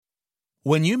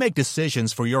When you make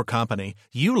decisions for your company,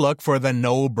 you look for the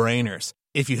no-brainers.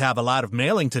 If you have a lot of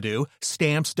mailing to do,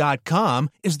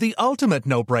 Stamps.com is the ultimate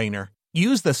no-brainer.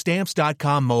 Use the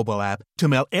Stamps.com mobile app to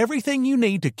mail everything you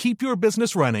need to keep your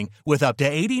business running with up to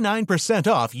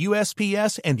 89% off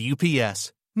USPS and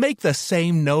UPS. Make the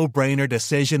same no-brainer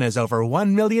decision as over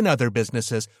 1 million other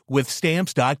businesses with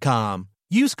Stamps.com.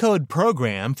 Use code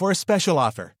PROGRAM for a special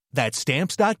offer. That's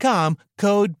Stamps.com,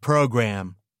 code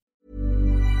PROGRAM.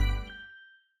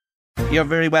 You're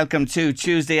very welcome to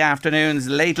Tuesday afternoon's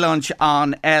Late Lunch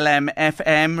on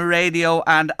LMFM radio,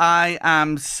 and I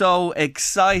am so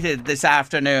excited this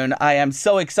afternoon. I am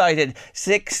so excited.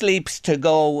 6 sleeps to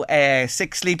go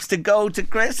to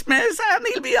Christmas, and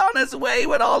he'll be on his way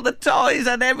with all the toys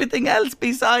and everything else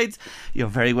besides. You're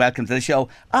very welcome to the show.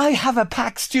 I have a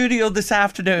packed studio this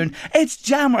afternoon. It's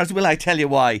jammers, will I tell you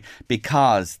why?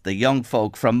 Because the young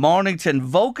folk from Mornington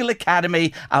Vocal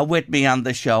Academy are with me on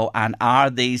the show, and are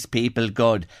these people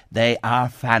good? They are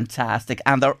fantastic,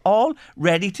 and they're all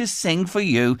ready to sing for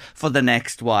you for the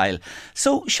next while.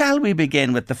 So shall we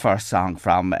begin with the first song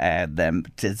from them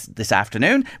this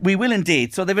afternoon? We will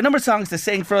indeed. So they have a number of songs to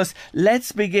sing for us.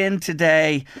 Let's begin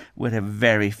today with a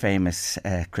very famous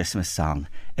Christmas song.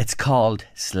 It's called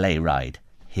Sleigh Ride.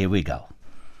 Here we go.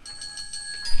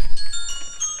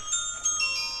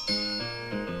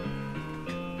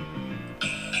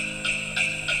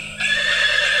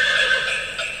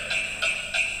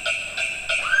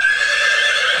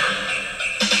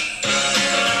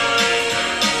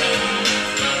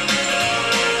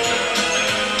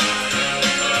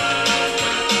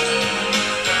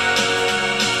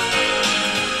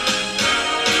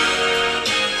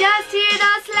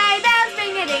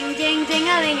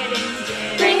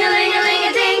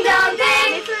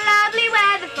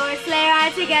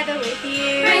 Together with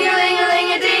you.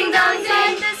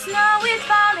 Ring-a-ling-a-ling-a-ding-dong-ding. The snow is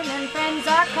falling and friends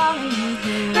are calling you.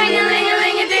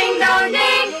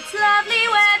 Ring-a-ling-a-ling-a-ding-dong-ding. It's lovely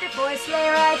weather for a sleigh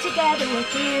ride together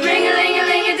with you.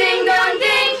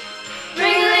 Ring-a-ling-a-ling-a-ding-dong-ding.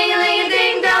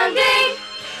 Ring-a-ling-a-ling-a-ding-dong-ding.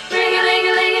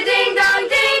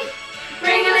 Ring-a-ling-a-ling-a-ding-dong-ding.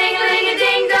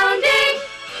 Ring-a-ling-a-ling-a-ding-dong-ding.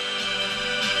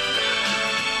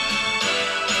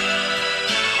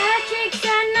 Our cheeks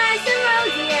are nice and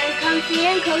rosy and comfy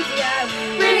and cozy are we.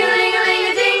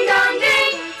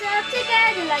 Ring-a-ling-a-ling-a-ding-dong-ding. Up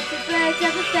together like the birds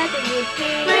of a feather would be.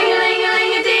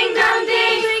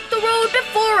 Ring-a-ling-a-ling-a-ding-dong-ding. Take the road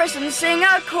before us and sing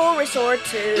a chorus or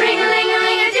two.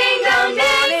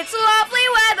 Ring-a-ling-a-ling-a-ding-dong-ding. It's lovely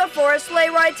weather for a sleigh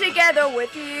ride together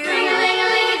with you.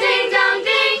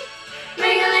 Ring-a-ling-a-ling-a-ding-dong-ding.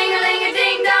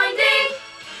 Ring-a-ling-a-ling-a-ding-dong-ding.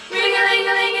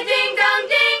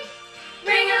 Ring-a-ling-a-ling-a-ding-dong-ding.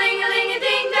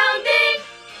 Ring-a-ling-a-ling-a-ding-dong-ding.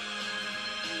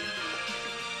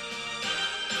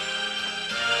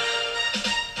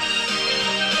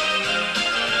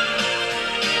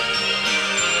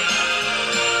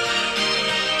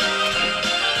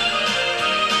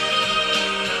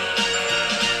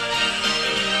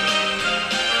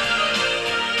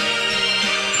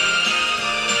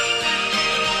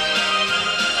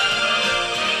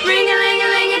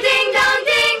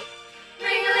 Ring-a-ling-a-ling-a-ding-dong-ding.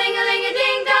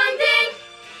 Ring-a-ling-a-ling-a-ding-dong-ding.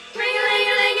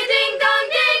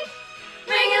 Ring-a-ling-a-ling-a-ding-dong-ding.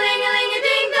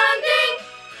 Ring-a-ling-a-ling-a-ding-dong-ding.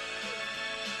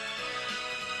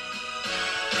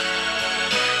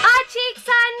 Our cheeks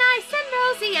are nice and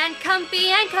rosy and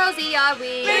comfy and cozy are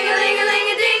we.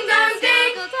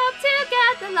 Ring-a-ling-a-ling-a-ding-dong-ding. Snuggled up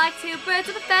together like two birds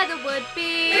of a feather would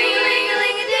be.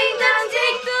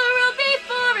 Ring-a-ling-a-ling-a-ding-dong-ding. The road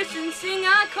before us and sing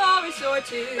a chorus or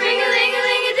two.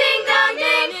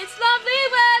 Ring-a-ling-a-ling-a-ding-dong-ding. It's lovely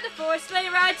weather for a sleigh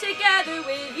ride together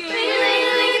with you.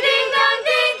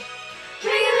 Ring-a-ling-a-ling-a-ding-dong-ding.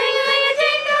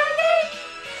 Ring-a-ling-a-ling-a-ding-dong-ding.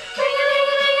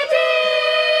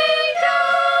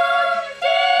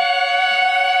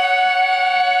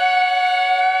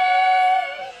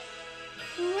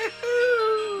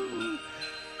 Woohoo!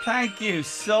 Thank you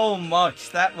so much.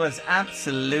 That was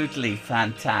absolutely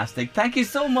fantastic. Thank you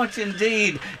so much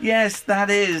indeed. Yes, that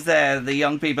is the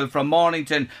young people from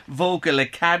Mornington Vocal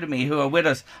Academy who are with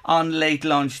us on Late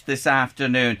Lunch this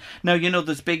afternoon. Now, you know,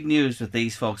 there's big news with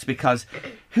these folks because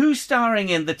who's starring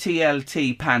in the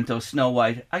TLT Panto Snow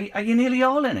White? Are you nearly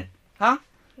all in it? Huh?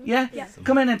 Yeah?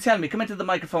 Come in and tell me. Come into the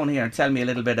microphone here and tell me a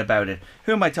little bit about it.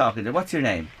 Who am I talking to? What's your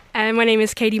name? My name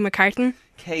is Katie McCartan.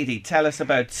 Katie, tell us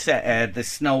about the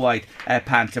Snow White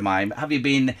pantomime. Have you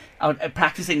been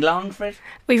practising long for it?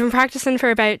 We've been practising for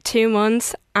about 2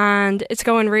 months and it's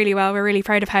going really well. We're really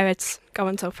proud of how it's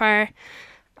going so far.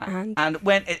 And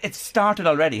when it started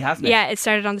already, hasn't it? yeah, it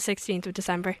started on the 16th of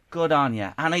December. Good on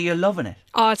you. And are you loving it?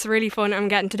 Oh, it's really fun. I'm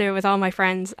getting to do it with all my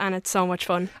friends and it's so much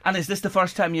fun. And is this the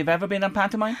first time you've ever been on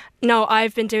pantomime? No,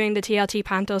 I've been doing the TLT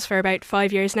Pantos for about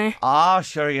 5 years now. Oh,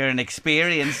 sure, you're an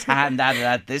experienced hand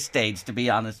at this stage, to be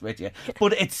honest with you.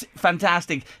 But it's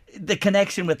fantastic. The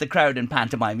connection with the crowd in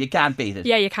pantomime, you can't beat it.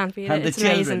 Yeah, you can't beat And it. It's the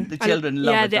children, amazing. the children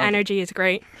love yeah, it, the don't they? energy is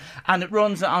great. And it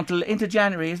runs until into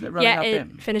January, isn't it? Running Yeah, up it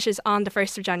there? finishes on the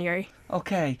 1st of January.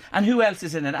 Okay. And who else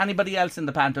is in it? Anybody else in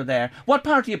the panto there? What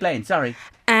part are you playing? Sorry.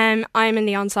 I'm in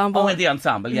the ensemble. Oh, in the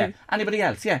ensemble, yeah. Anybody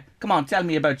else? Yeah. Come on, tell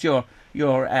me about your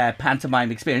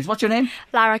pantomime experience. What's your name?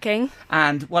 Lara King.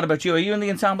 And what about you? Are you in the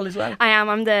ensemble as well? I am.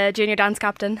 I'm the junior dance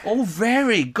captain. Oh,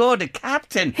 very good. A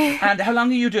captain. And how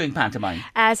long are you doing pantomime?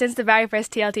 Since the very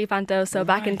first TLT Panto, so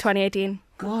back in 2018.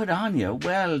 Good on you.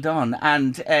 Well done.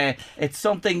 And it's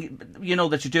something,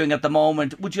 that you're doing at the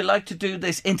moment. Would you like to do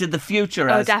this into the future?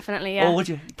 Oh, definitely, yeah. Oh, would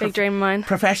you? Big dream of mine.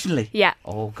 Professionally? Yeah.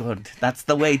 Oh, good. That's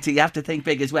the way you have to think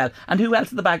big as well. And who else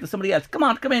in the back? There's somebody else. Come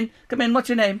on, come in. What's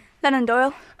your name? Lennon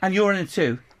Doyle. And you're in it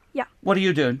too? Yeah. What are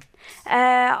you doing?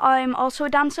 I'm also a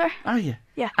dancer. Are you?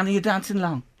 Yeah. And are you dancing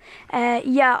long?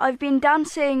 Yeah, I've been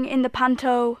dancing in the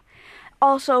Panto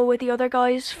also with the other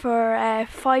guys for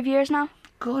 5 years now.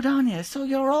 Good on you. So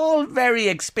you're all very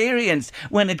experienced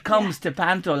when it comes to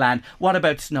Pantoland. What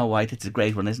about Snow White? It's a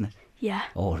great one, isn't it? Yeah.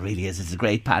 Oh, it really is. It's a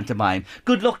great pantomime.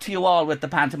 Good luck to you all with the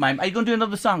pantomime. Are you going to do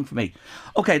another song for me?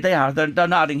 Okay, they are. They're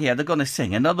nodding here. They're going to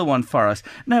sing another one for us.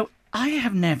 Now, I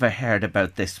have never heard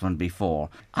about this one before.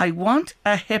 I want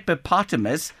a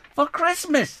hippopotamus for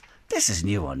Christmas. This is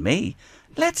new on me.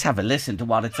 Let's have a listen to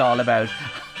what it's all about.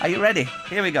 Are you ready?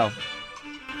 Here we go.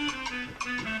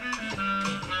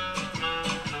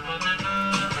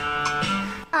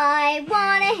 I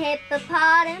want a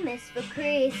hippopotamus for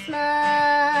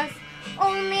Christmas.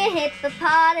 Only a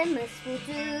hippopotamus will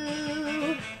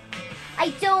do. I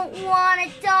don't want a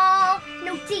doll,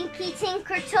 no dinky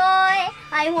tinker toy.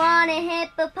 I want a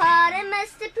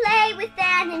hippopotamus to play with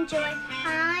and enjoy.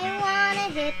 I want a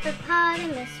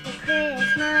hippopotamus for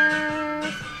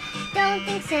Christmas. Don't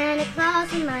think Santa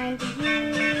Claus will mind you.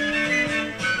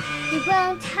 You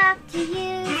won't have to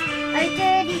use our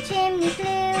dirty chimney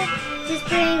flue. Just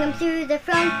bring them through the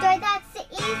front door, that's the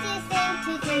easiest thing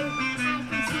to do. I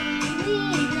can see me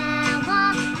now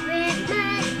on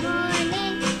Christmas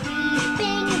morning,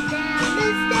 creeping down the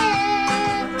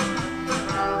stairs.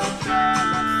 Oh, it sure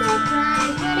looks so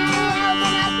bright when I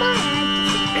open up my eyes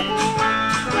to see.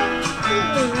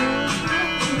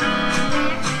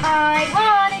 I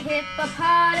want a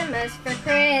hippopotamus for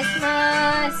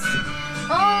Christmas.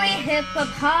 Only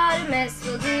hippopotamus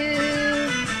will do.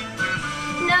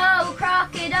 No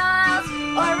crocodiles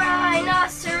or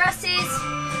rhinoceroses.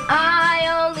 I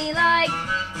only like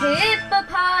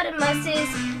hippopotamuses,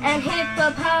 and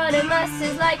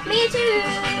hippopotamuses like me too.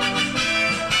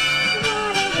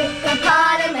 Want a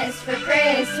hippopotamus for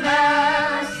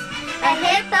Christmas. A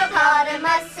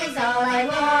hippopotamus is all I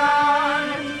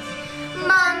want.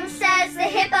 Mom says the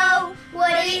hippo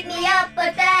would eat me up,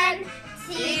 but then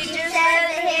teacher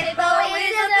says the hippo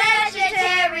is a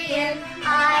vegetarian.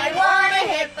 I want a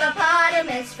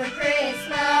hippopotamus for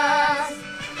Christmas.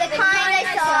 The kind I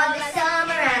saw this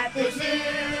summer at the zoo.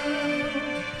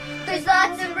 There's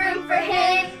lots of room for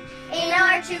him in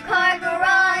our 2-car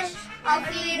garage. I'll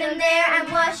feed him there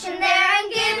and wash him there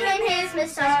and give him his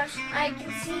massage. I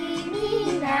can see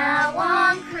me now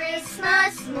on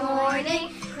Christmas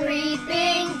morning,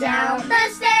 creeping down the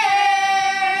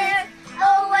stairs.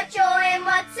 Oh, what joy and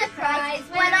what surprise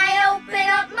when I open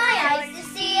up my eyes to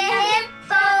see a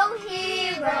hippo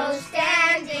hero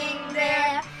standing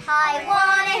there. I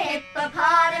want a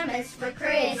hippopotamus for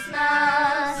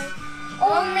Christmas.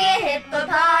 Only a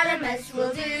hippopotamus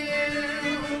will do.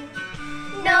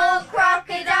 No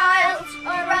crocodiles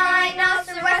or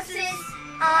rhinoceroses.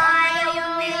 I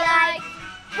only like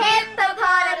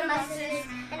hippopotamuses,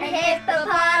 and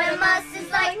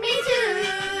hippopotamuses like me too.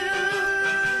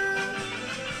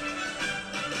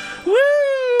 Woo!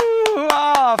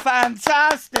 Oh,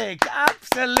 fantastic.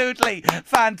 Absolutely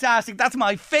fantastic. That's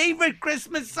my favourite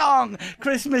Christmas song.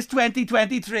 Christmas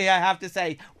 2023, I have to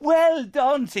say. Well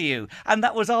done to you. And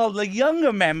that was all the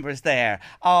younger members there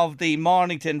of the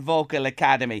Mornington Vocal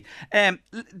Academy.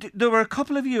 There were a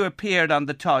couple of you appeared on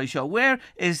the toy show. Where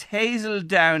is Hazel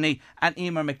Downey and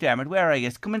Emer McDermott? Where are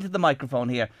you? Come into the microphone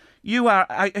here. You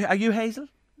are you Hazel?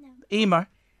 No. Emer?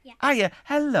 Yeah. Hiya,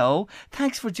 hello.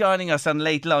 Thanks for joining us on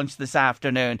Late Lunch this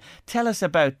afternoon. Tell us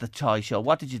about the toy show.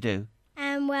 What did you do?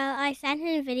 Well, I sent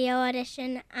in a video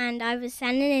audition and I was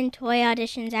sending in toy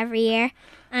auditions every year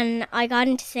and I got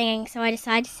into singing, so I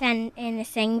decided to send in a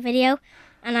sing video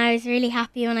and I was really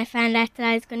happy when I found out that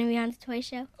I was going to be on the toy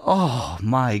show. Oh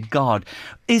my God.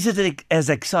 Is it as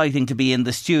exciting to be in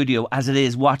the studio as it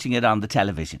is watching it on the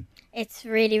television? It's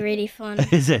really, really fun.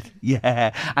 Is it?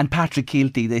 Yeah. And Patrick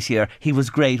Keelty this year, he was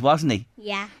great, wasn't he?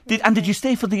 Yeah. Did you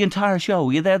stay for the entire show?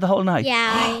 Were you there the whole night?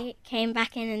 Yeah, I came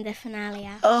back in the finale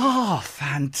after. Oh,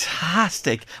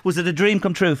 fantastic. Was it a dream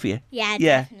come true for you? Yeah,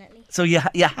 definitely. So you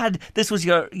had, this was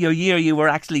your year you were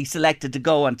actually selected to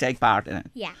go and take part in it?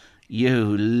 Yeah.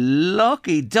 You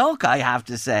lucky duck, I have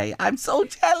to say. I'm so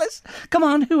jealous. Come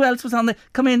on, who else was on the...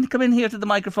 Come in here to the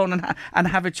microphone and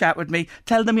have a chat with me.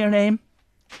 Tell them your name.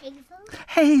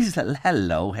 Hazel.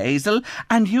 Hello, Hazel.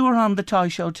 And you were on the toy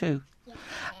show too? Yeah.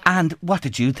 And what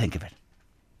did you think of it?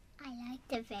 I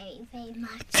liked it very, very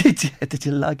much. Did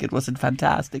you like it? Was it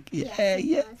fantastic? Yes,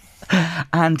 it was.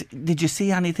 And did you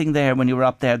see anything there when you were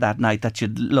up there that night that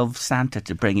you'd love Santa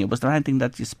to bring you? Was there anything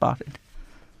that you spotted?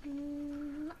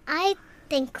 I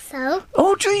think so.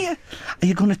 Oh, do you? Are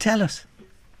you going to tell us?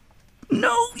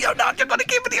 No, you're not. You're going to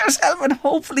keep it to yourself and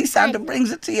hopefully Santa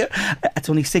brings it to you. It's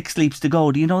only 6 sleeps to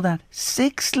go. Do you know that?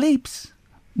 6 sleeps.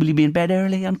 Will you be in bed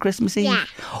early on Christmas Eve? Yeah.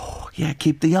 Oh, yeah,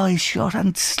 keep the eyes shut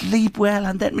and sleep well.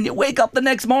 And then when you wake up the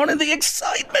next morning, the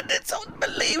excitement, it's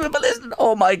unbelievable, isn't it?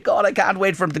 Oh my God, I can't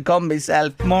wait for him to come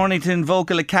myself. Mornington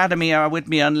Vocal Academy are with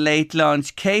me on Late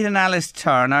Lunch. Kate and Alice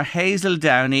Turner, Hazel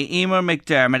Downey, Emer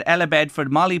McDermott, Ella Bedford,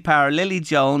 Molly Power, Lily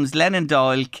Jones, Lennon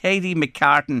Doyle, Katie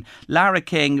McCartan, Lara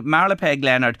King, Marla Peg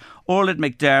Leonard, Orland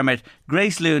McDermott,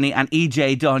 Grace Looney and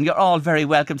EJ Dunn. You're all very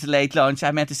welcome to Late Lunch.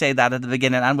 I meant to say that at the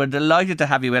beginning, and we're delighted to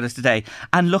have you with us today.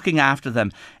 And looking after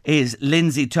them is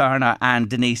Lindsay Turner and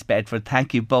Denise Bedford.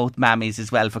 Thank you both, mammies,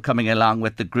 as well, for coming along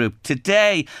with the group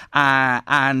today.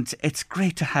 And it's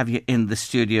great to have you in the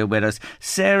studio with us.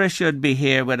 Sarah should be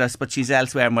here with us, but she's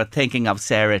elsewhere, and we're thinking of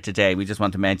Sarah today. We just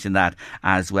want to mention that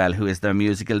as well, who is their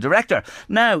musical director.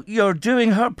 Now, you're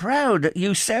doing her proud.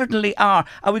 You certainly are.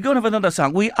 Are we going to have another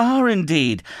song? We are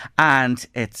indeed. And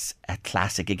it's a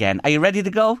classic again. Are you ready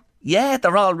to go? Yeah,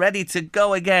 they're all ready to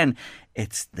go again.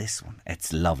 It's this one.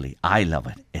 It's lovely. I love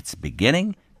it. It's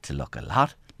beginning to look a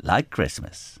lot like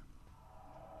Christmas.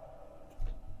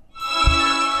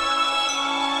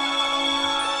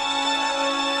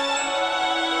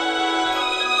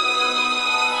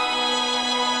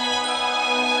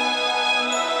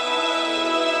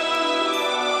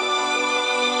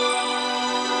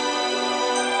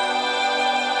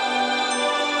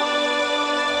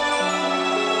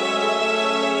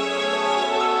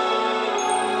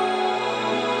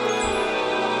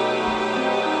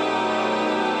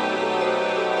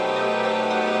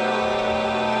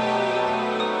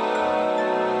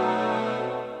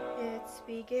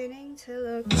 Beginning to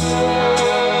look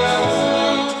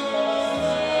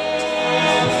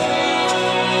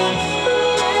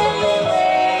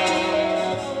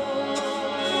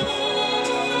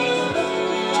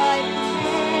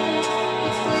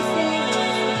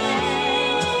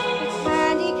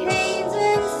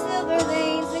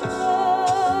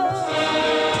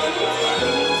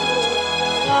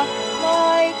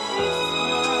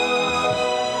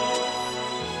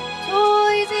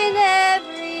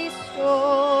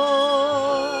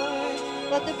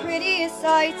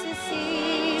sight to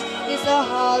see is the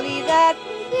holly that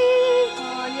will be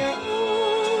on your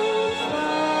own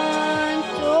front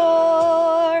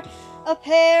door. A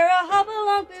pair of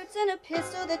hop-along boots and a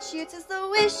pistol that shoots is the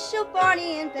wish of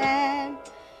Barney and Ben.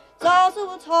 Dolls that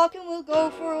will talk and we'll go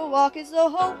for a walk is the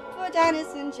hope for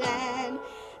Dennis and Jen.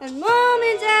 And Mom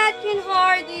and Dad can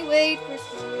hardly wait for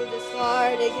school to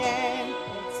start again.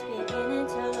 It's beginning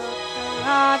to look a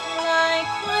lot like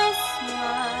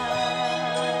Christmas.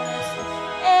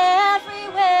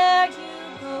 Everywhere you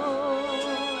go,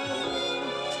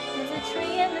 there's a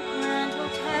tree in the Grand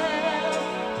Hotel,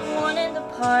 one in the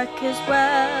park as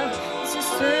well. It's a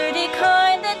sturdy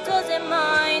kind that doesn't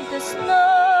mind the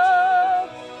snow.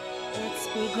 It's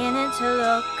beginning to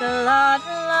look a lot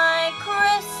like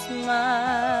Christmas.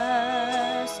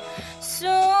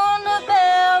 Soon the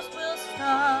bells will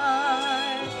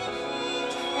start,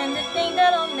 and the thing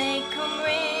that'll make them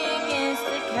ring is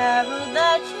the carol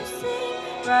that you sing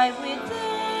right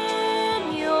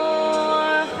within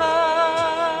your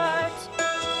heart.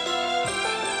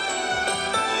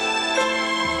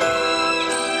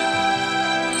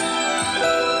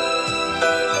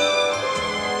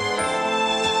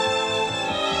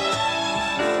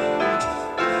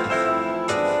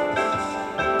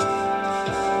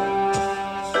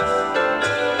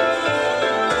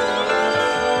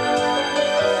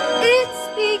 It's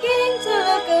beginning to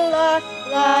look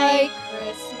like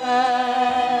Christmas.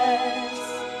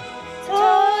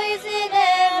 Toys in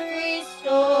every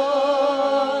store.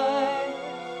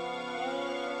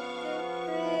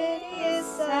 The prettiest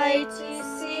sight to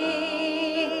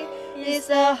see is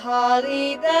the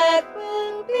holly that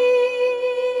will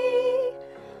be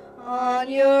on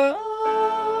your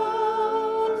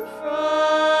own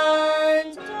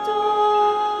front door.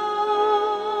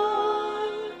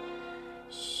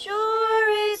 Sure,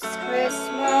 it's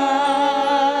Christmas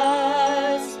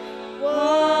once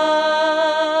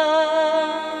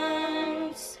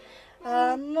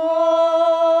more.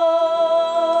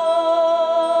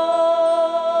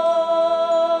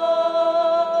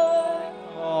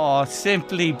 Oh,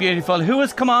 simply beautiful. Who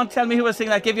was, come on, tell me who was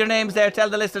singing that. Give your names there, tell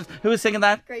the listeners who was singing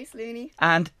that. Grace Looney.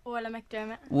 And Orla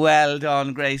McDermott. well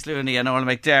done, Grace Looney and Orla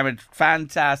McDermott.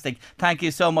 Fantastic. Thank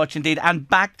you so much indeed. And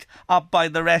backed up by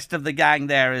the rest of the gang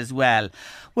there as well.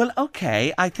 Well,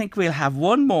 okay, I think we'll have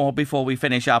one more before we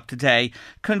finish up today.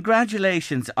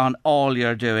 Congratulations on all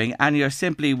you're doing, and you're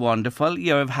simply wonderful.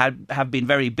 You have been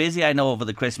very busy, I know, over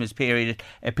the Christmas period,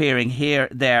 appearing here,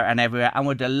 there and everywhere, and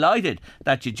we're delighted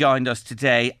that you joined us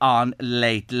today on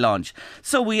Late Lunch.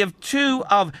 So we have two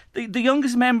of the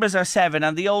youngest members are 7,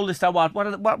 and the oldest are what?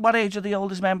 What age are the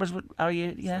oldest members? Are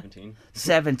you? Yeah,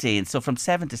 17. So from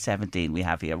 7 to 17 we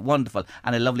have here. Wonderful,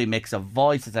 and a lovely mix of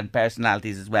voices and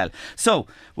personalities as well. So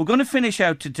we're going to finish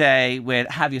out today with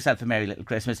Have Yourself a Merry Little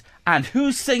Christmas. And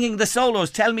who's singing the solos?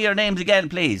 Tell me your names again,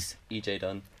 please. EJ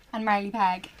Dunn. And Marley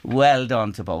Peg. Well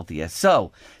done to both of you.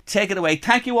 So, take it away.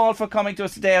 Thank you all for coming to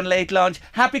us today on Late Lunch.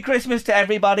 Happy Christmas to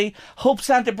everybody. Hope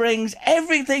Santa brings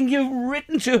everything you've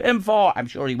written to him for. I'm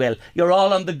sure he will. You're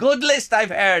all on the good list,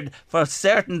 I've heard, for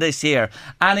certain this year.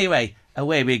 Anyway,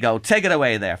 away we go. Take it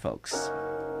away there, folks.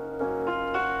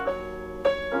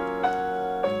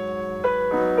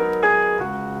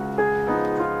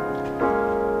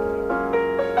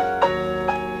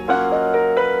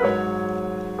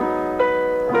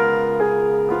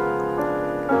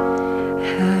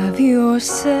 Have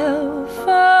yourself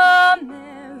a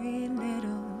merry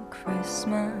little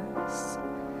Christmas.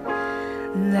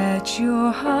 Let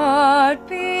your heart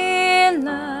be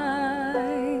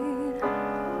light.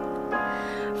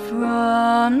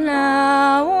 From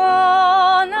now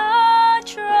on, our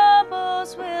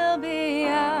troubles will be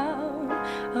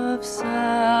out of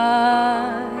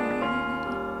sight.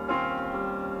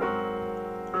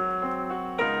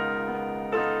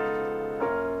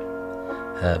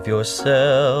 Have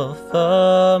yourself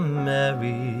a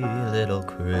merry little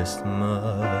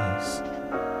Christmas.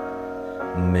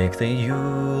 Make the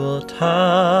Yuletide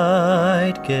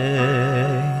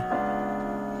gay.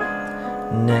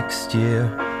 Next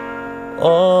year,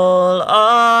 all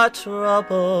our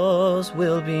troubles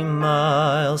will be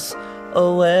miles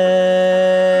away.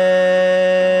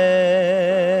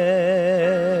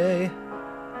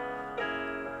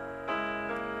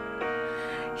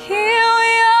 Here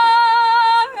we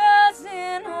are as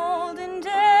in olden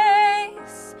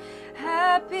days,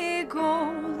 happy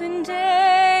golden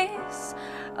days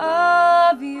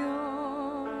of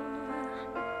yore.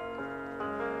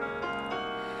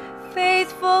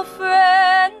 Faithful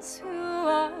friends who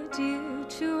are dear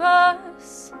to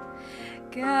us,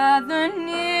 gather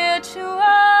near to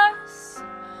us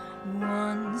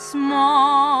once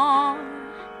more.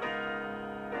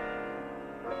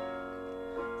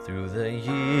 Through the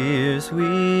years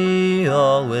we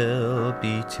all will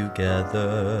be together,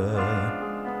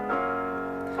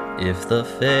 if the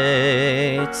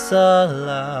fates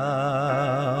allow.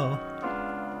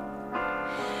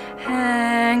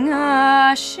 Hang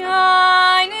a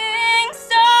shining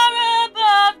star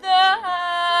above the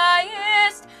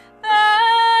highest bough,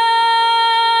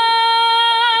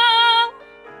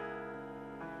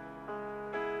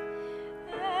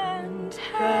 and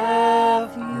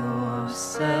have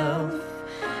yourself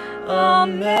a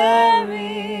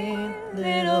merry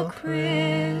little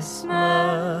Christmas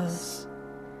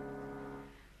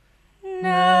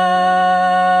now.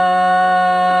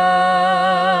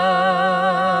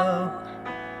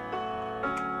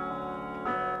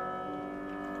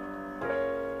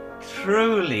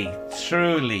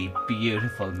 Truly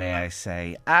beautiful, may I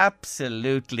say.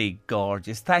 Absolutely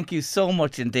gorgeous. Thank you so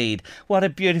much indeed. What a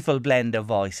beautiful blend of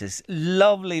voices.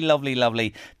 Lovely, lovely,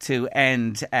 lovely to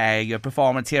end your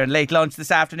performance here in Late Lunch this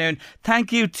afternoon.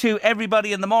 Thank you to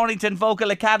everybody in the Mornington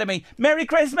Vocal Academy. Merry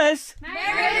Christmas!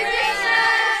 Merry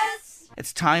Christmas!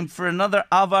 It's time for another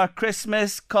of our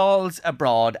Christmas calls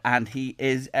abroad, and he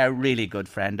is a really good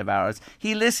friend of ours.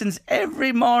 He listens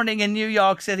every morning in New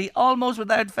York City, almost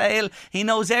without fail. He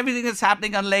knows everything that's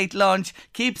happening on Late Lunch,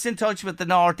 keeps in touch with the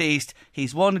Northeast.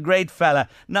 He's one great fella.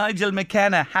 Nigel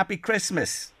McKenna, happy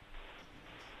Christmas.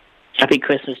 Happy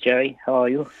Christmas, Jerry. How are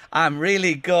you? I'm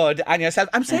really good. And yourself?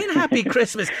 I'm saying happy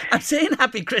Christmas. I'm saying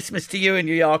happy Christmas to you in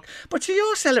New York. But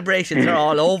your celebrations are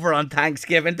all over on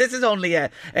Thanksgiving. This is only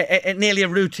a nearly a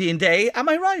routine day. Am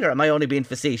I right, or am I only being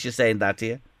facetious saying that to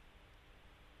you?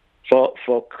 For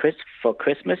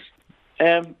Christmas?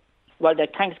 Well,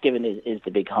 Thanksgiving is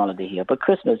the big holiday here, but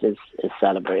Christmas is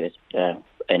celebrated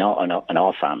in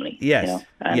our family. Yes, you know?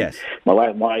 And yes.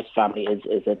 My wife's family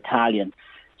is Italian.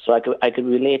 So I could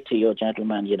relate to your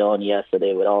gentleman you on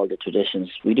yesterday with all the traditions.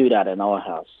 We do that in our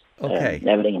house. Okay.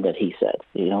 Everything that he said,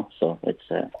 you know. So it's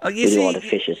we do all the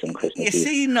fishes on Christmas Eve. You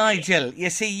see, Nigel,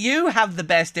 you have the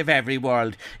best of every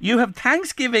world. You have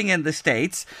Thanksgiving in the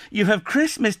States, you have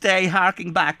Christmas Day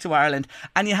harking back to Ireland,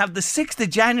 and you have the 6th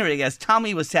of January, as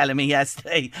Tommy was telling me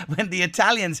yesterday, when the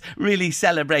Italians really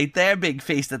celebrate their big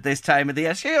feast at this time of the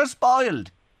year. So you're spoiled.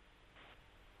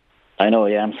 I know,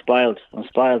 yeah, I'm spoiled,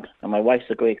 and my wife's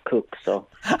a great cook, so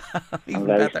I'm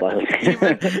very spoiled.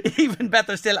 even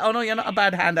better still. Oh no, you're not a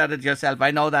bad hand at it yourself,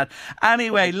 I know that.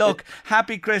 Anyway, look,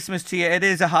 happy Christmas to you. It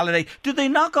is a holiday. Do they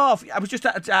knock off, I was just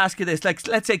to ask you this, like,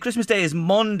 let's say Christmas Day is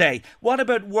Monday. What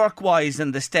about work-wise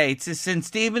in the States? Is St.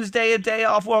 Stephen's Day a day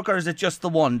off work, or is it just the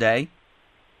one day?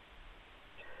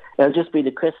 It'll just be the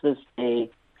Christmas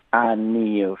Day and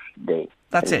New Year's Day.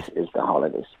 That's it. Is the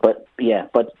holidays. But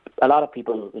a lot of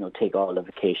people, take all the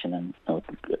vacation and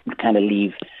kind of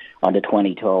leave on the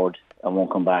 23rd and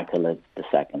won't come back till the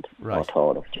 2nd or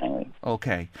 3rd of January.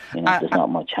 Okay. There's not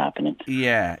much happening.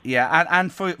 Yeah.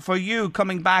 And for you,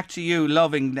 coming back to you,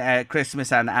 loving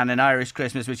Christmas and an Irish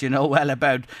Christmas, which you know well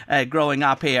about growing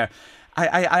up here,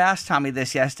 I asked Tommy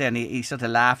this yesterday, and he sort of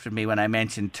laughed at me when I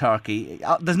mentioned turkey.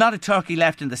 There's not a turkey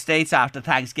left in the States after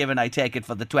Thanksgiving, I take it,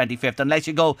 for the 25th, unless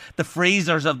you go the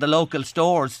freezers of the local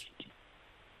stores.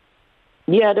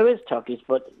 Yeah, there is turkeys,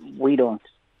 but we don't.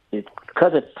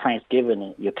 Because it's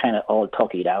Thanksgiving, you're kind of all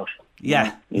turkeyed out.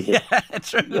 Yeah, you just, yeah,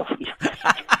 true.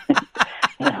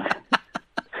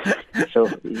 So,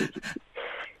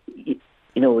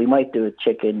 we might do a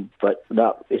chicken, but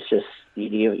it's just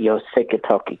you're sick of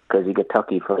turkey because you get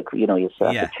turkey for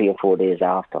for 3 or 4 days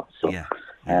after. So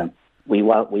we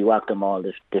welcome all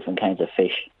the different kinds of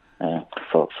fish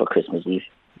for Christmas Eve.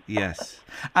 Yes,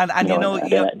 and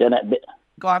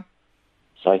go on.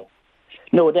 Sorry.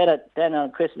 No, then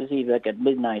on Christmas Eve, like at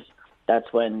midnight,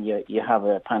 that's when you have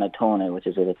a panettone, which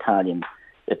is an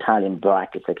Italian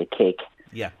brack. It's like a cake.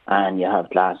 Yeah. And you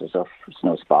have glasses of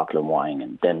sparkling wine,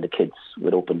 and then the kids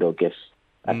would open their gifts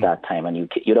at that time, and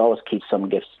you'd always keep some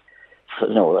gifts.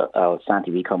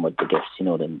 Santa will come with the gifts,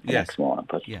 the next morning.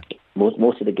 But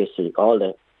most of the gifts, all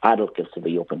the adult gifts, will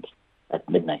be opened at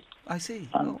midnight. I see.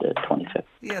 On the 25th.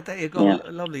 Yeah, there you go. Yeah.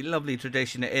 Lovely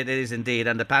tradition. It is indeed.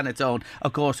 And the panettone,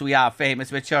 of course, we are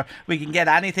famous with. Sure, we can get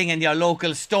anything in your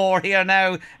local store here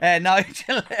now,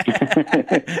 Nigel,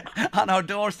 on our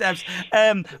doorsteps.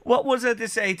 What was I to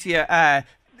say to you?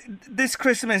 This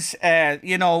Christmas,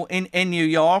 in New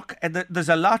York, there's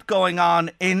a lot going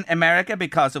on in America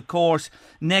because, of course,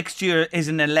 next year is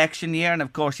an election year. And,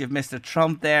 of course, you've Mr.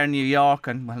 Trump there in New York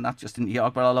and, well, not just in New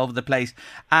York, but all over the place.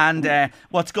 And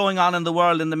what's going on in the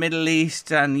world, in the Middle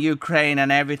East and Ukraine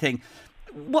and everything.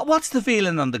 What's the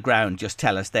feeling on the ground, just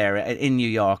tell us there, in New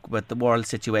York with the world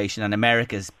situation and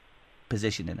America's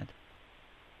position in it?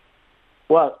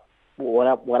 Well,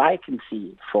 what I can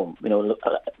see from,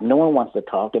 no one wants to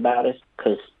talk about it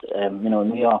because,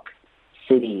 New York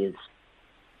City is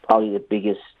probably the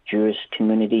biggest Jewish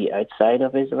community outside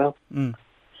of Israel. Mm.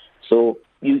 So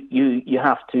you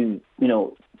have to,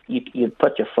 you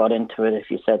put your foot into it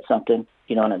if you said something,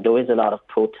 and there is a lot of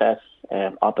protests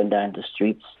up and down the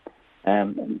streets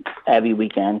every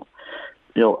weekend,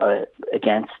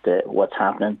 against what's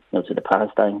happening to the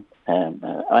Palestine.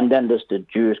 And then there's the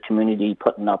Jewish community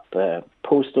putting up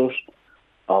posters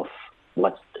of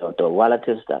what's the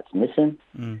relatives that's missing.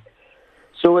 Mm.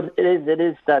 So it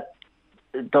is that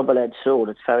double-edged sword.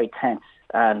 It's very tense,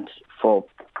 and for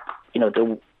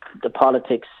the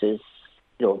politics is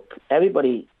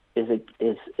everybody is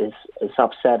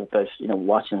upset about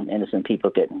watching innocent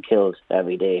people getting killed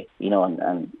every day.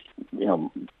 And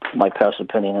my personal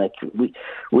opinion, like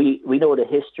we know the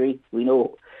history. We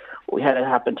know. We had it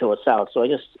happen to ourselves, so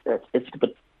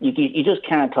but you just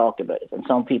can't talk about it. And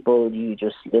some people you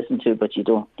just listen to, but you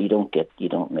don't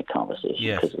make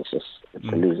conversation because it's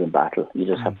a losing battle. You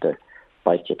just have to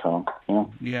bite your tongue, you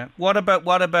know. Yeah. What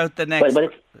about the next?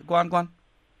 But go on.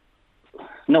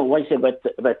 No, what you say about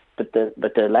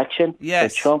the election?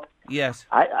 Yes. With Trump. Yes.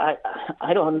 I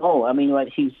don't know. I mean,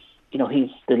 he's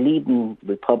the leading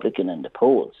Republican in the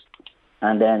polls,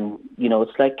 and then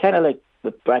it's like kind of like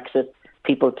with Brexit.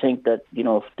 People think that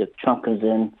if the Trump comes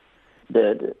in,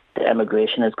 the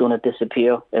immigration is going to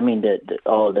disappear. I mean,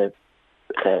 all the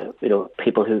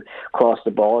people who cross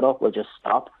the border will just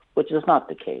stop, which is not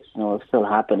the case. It'll still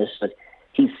happen. It's that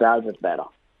he sells it better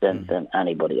than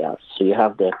anybody else. So you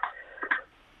have the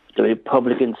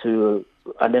Republicans who,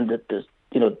 and then the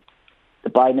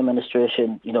Biden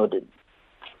administration.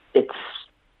 It's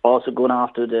also going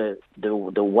after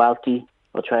the wealthy,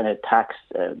 or trying to tax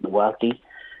the wealthy.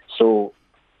 So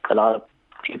a lot of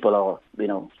people are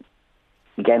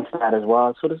against that as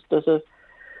well. So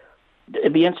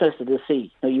it'd be interesting to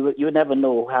see. You would never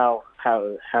know how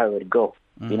it would go.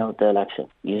 The election.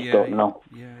 You just don't know.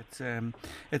 Yeah,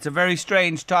 it's a very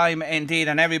strange time indeed,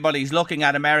 and everybody's looking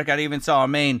at America. I even saw our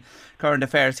main current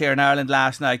affairs here in Ireland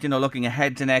last night, looking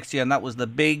ahead to next year, and that was the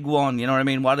big one, you know what I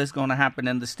mean? What is going to happen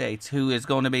in the States? Who is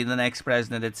going to be the next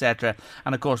president, etc.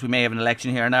 And of course we may have an election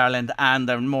here in Ireland, and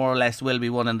there more or less will be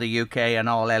one in the UK, and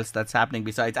all else that's happening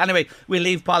besides. Anyway, we'll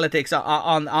leave politics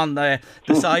on the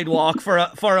sidewalk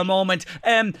for a moment.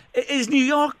 Is New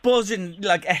York buzzing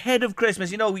like ahead of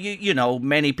Christmas?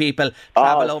 Many people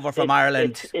travel over from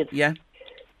Ireland. It's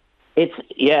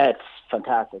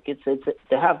fantastic.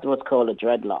 They have what's called a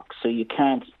dreadlock, so you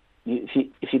can't.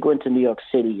 If you go into New York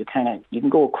City, you can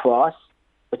go across,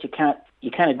 but you can't. You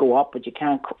kind of go up, but you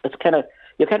can't.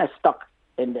 You're kind of stuck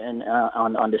on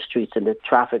the streets, and the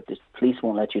traffic. The police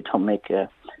won't let you make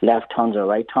left turns or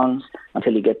right turns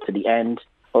until you get to the end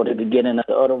or the beginning of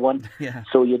the other one. Yeah.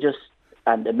 So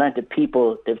and the amount of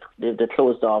people they've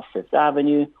closed off Fifth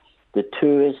Avenue, the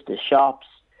tourists, the shops,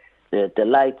 the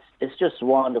lights. It's just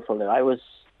wonderful. I was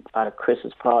at a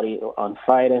Christmas party on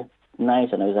Friday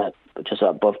night, and I was just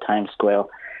above Times Square,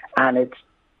 and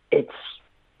it's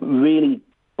really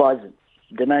buzzing.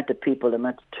 The amount of people, the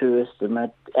amount of tourists,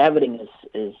 everything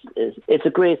is it's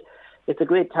a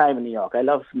great time in New York. I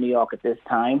love New York at this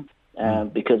time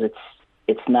because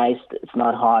it's nice. It's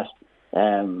not hot.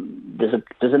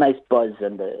 There's a nice buzz,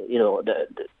 and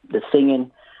the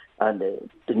singing and the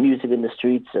music in the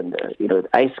streets, and the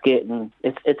ice skating.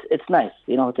 It's nice.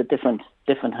 It's a different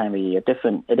time of year, a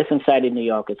different side of New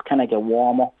York. It's kind of like a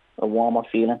warmer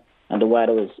feeling, and the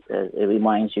weather it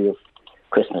reminds you of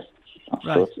Christmas.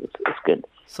 Right. So it's good.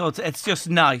 So it's just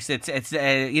nice. It's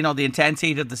the intense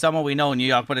heat of the summer we know in New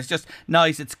York, but it's just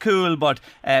nice. It's cool, but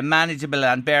manageable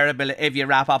and bearable if you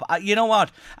wrap up. You know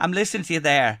what? I'm listening to you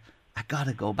there. I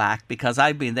gotta go back, because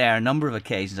I've been there a number of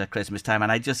occasions at Christmas time, and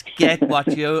I just get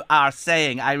what you are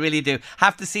saying. I really do.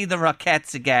 Have to see the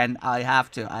Rockettes again. I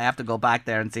have to go back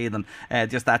there and see them.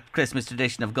 Just that Christmas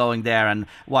tradition of going there and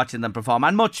watching them perform,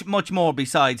 and much more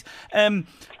besides.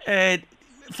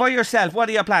 For yourself, what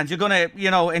are your plans? You're going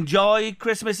to, enjoy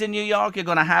Christmas in New York. You're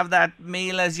going to have that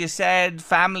meal, as you said.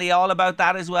 Family, all about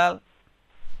that as well.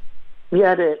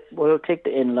 Yeah, we'll take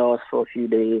the in-laws for a few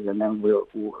days, and then we'll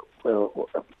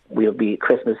be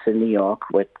Christmas in New York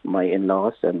with my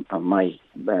in-laws and my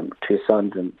two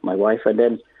sons and my wife, and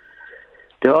then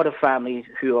the other families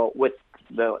who are with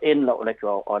the in-law, like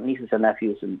our nieces and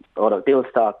nephews, and they'll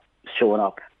start showing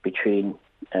up between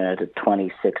the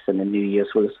 26th and the New Year's.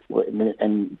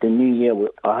 And the New Year,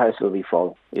 our house will be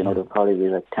full. There'll probably be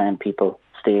like 10 people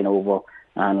staying over,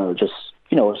 and it'll just,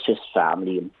 it's just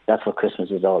family, and that's what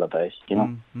Christmas is all about.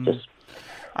 Just.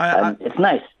 It's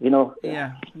nice,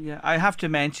 Yeah. I have to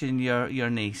mention your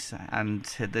niece, and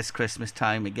this Christmas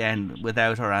time again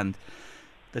without her, and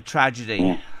the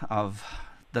tragedy of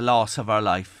the loss of her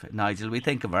life, Nigel. We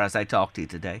think of her as I talk to you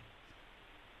today.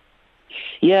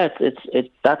 Yeah,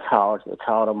 that's hard. It's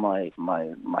hard on my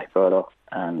brother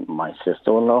and my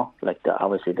sister-in-law.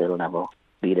 Obviously they'll never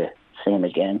be the same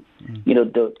again. There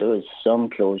was some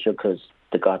closure because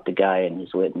they got the guy and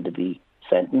he's waiting to be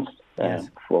sentenced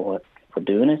for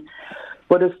doing it.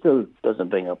 But it still doesn't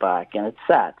bring her back, and it's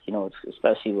sad.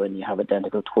 Especially when you have an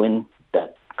identical twin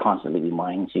that constantly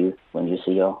reminds you when you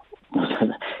see her.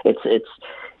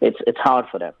 It's hard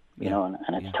for them, and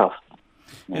it's tough.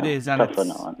 It is, and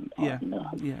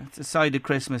it's a side of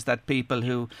Christmas that people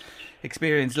who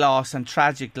experience loss and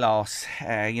tragic loss,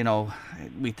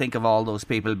 we think of all those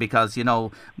people because,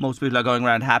 most people are going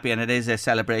around happy and it is a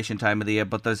celebration time of the year,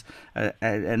 but there's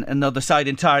another side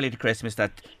entirely to Christmas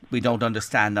that we don't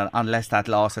understand unless that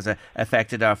loss has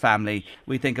affected our family.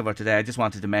 We think of her today. I just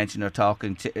wanted to mention her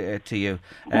talking to you,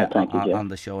 you on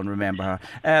the show, and remember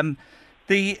her.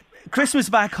 Christmas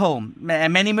back home,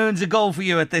 many moons ago for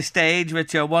you at this stage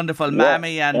with your wonderful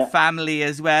mammy and family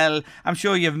as well. I'm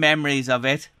sure you have memories of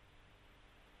it.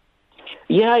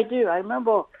 Yeah, I do. I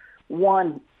remember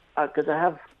one, because I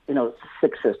have,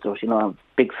 6 sisters, a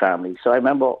big family. So I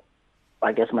remember,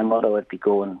 I guess my mother would be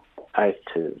going out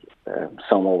to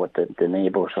somewhere with the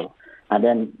neighbours. And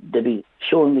then they'd be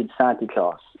showing me Santa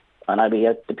Claus. And I'd be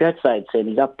outside saying,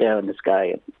 he's up there in the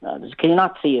sky. And, can you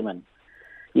not see him? And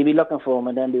you'd be looking for him,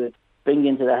 and then they would bring you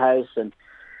into the house, and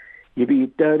you'd be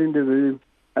down in the room,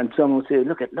 and someone would say,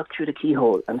 look through the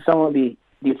keyhole. And someone would be,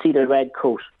 you'd see the red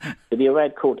coat. There'd be a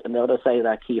red coat on the other side of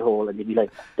that keyhole, and you'd be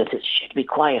like, they'd say, shh, be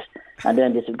quiet. And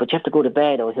then they said, but you have to go to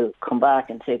bed, or he'll come back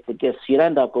and take the gifts. You'd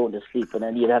end up going to sleep, and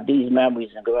then you'd have these memories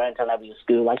and go around telling everybody at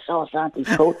school, I saw Santa's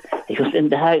coat. He was in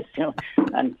the house,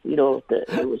 And, it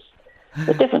was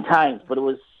at different times, but it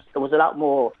was a lot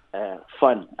more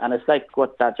fun. And it's like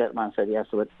what that gentleman said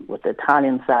yesterday with the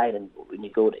Italian side, and when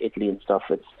you go to Italy and stuff,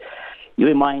 it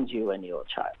reminds you when you're a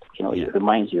child. It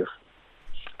reminds you of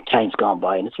times gone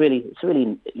by, and it's really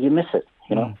you miss it.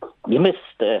 You miss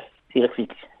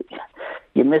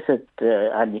you miss it,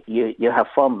 and you have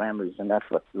fond memories, and that's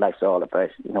what life's all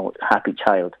about. Happy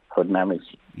childhood memories.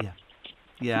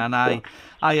 Yeah, and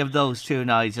I have those too,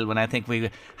 Nigel, when I think we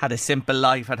had a simple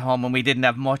life at home and we didn't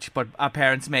have much, but our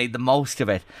parents made the most of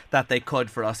it that they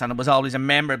could for us, and it was always a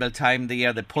memorable time of the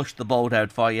year. They pushed the boat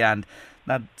out for you, and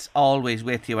that's always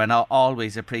with you and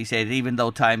always appreciated, even though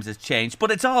times has changed.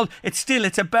 But it's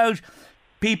about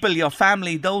people, your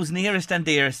family, those nearest and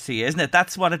dearest to you, isn't it?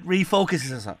 That's what it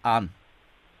refocuses on.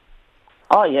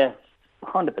 Oh yeah,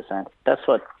 100%. That's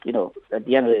what, at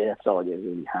the end of the day, that's all you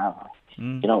really have.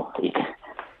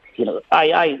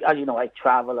 I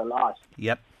travel a lot.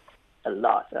 Yep. A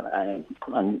lot, and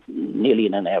I'm nearly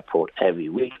in an airport every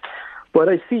week. But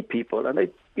I see people, and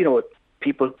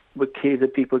people with kids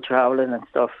and people traveling and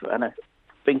stuff, and it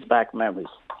brings back memories.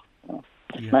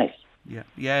 It's nice.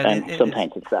 Yeah, and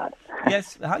sometimes it's sad.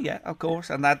 Yes, of course,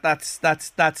 and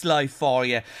that's life for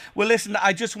you. Well, listen,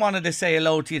 I just wanted to say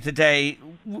hello to you today.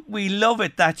 We love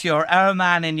it that you're our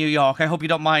man in New York. I hope you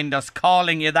don't mind us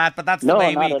calling you that, but that's the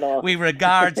way we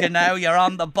regard you now. You're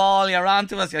on the ball, you're on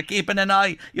to us, you're keeping an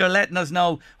eye, you're letting us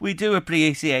know. We do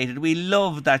appreciate it. We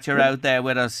love that you're out there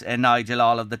with us, Nigel,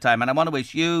 all of the time. And I want to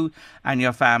wish you and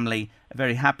your family a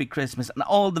very happy Christmas and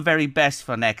all the very best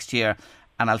for next year.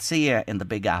 And I'll see you in the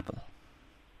Big Apple.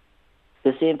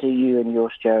 The same to you and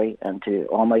yours, Jerry, and to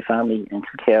all my family in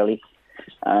Kilkerley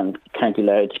and County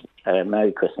Louth.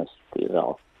 Merry Christmas to you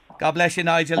all. God bless you,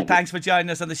 Nigel. Thanks for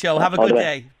joining us on the show. Have a good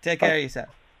day. Take care of yourself.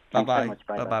 Bye-bye.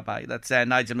 Bye-bye. That's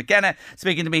Nigel McKenna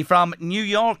speaking to me from New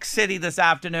York City this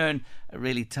afternoon. A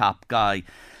really top guy.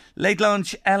 Late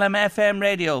lunch, LMFM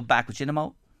radio. Back with you in a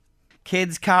mo.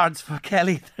 Kids cards for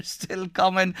Kelly, they're still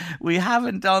coming. We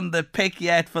haven't done the pick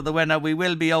yet for the winner. We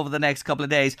will be over the next couple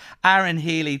of days. Aaron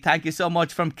Healy, thank you so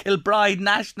much, from Kilbride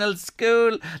National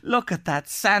School. Look at that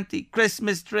Santa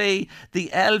Christmas tree,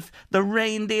 the elf, the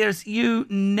reindeers, you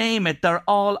name it, they're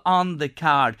all on the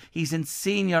card. He's in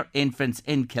senior infants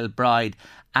in Kilbride,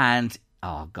 and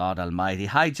oh, God almighty.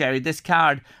 Hi, Jerry. This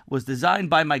card was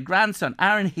designed by my grandson,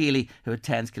 Aaron Healy, who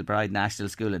attends Kilbride National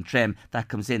School in Trim. That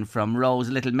comes in from Rose.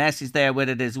 A little message there with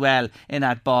it as well in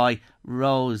that boy.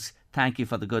 Rose, thank you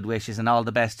for the good wishes and all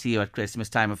the best to you at Christmas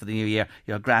time and for the new year.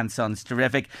 Your grandson's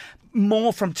terrific.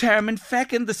 More from Termin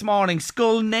Feckin this morning.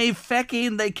 Skull Nave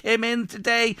Feckin, they came in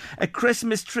today. A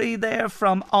Christmas tree there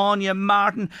from Anya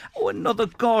Martin. Oh, another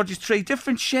gorgeous tree.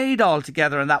 Different shade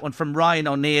altogether, and that one from Ryan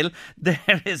O'Neill.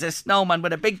 There is a snowman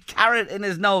with a big carrot in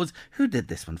his nose. Who did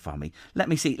this one for me? Let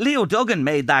me see. Leo Duggan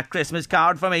made that Christmas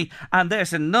card for me. And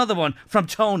there's another one from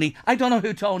Tony. I don't know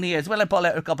who Tony is. Well, I pull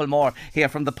out a couple more here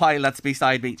from the pile that's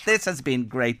beside me. This has been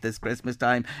great this Christmas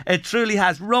time. It truly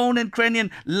has. Ronan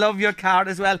Crinion, love your card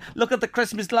as well. Look at the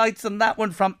Christmas lights on that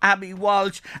one from Abby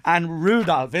Walsh. And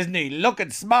Rudolph, isn't he looking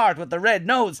smart with the red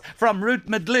nose, from Ruth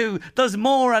Madlew. There's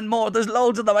more and more. There's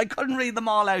loads of them. I couldn't read them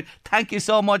all out. Thank you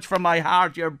so much from my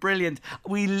heart. You're brilliant.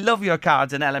 We love your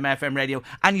cards on LMFM radio,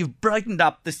 and you've brightened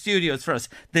up the studios for us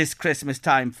this Christmas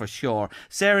time for sure.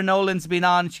 Sarah Nolan's been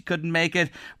on. She couldn't make it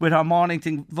with her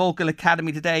Mornington Vocal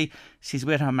Academy today. She's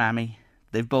with her mammy.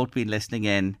 They've both been listening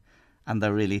in, and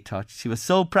they're really touched. She was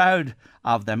so proud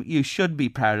of them. You should be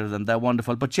proud of them. They're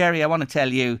wonderful. But Jerry, I want to tell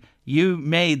you, you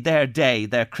made their day.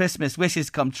 Their Christmas wishes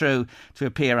come true to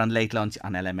appear on Late Lunch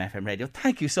on LMFM radio.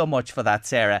 Thank you so much for that,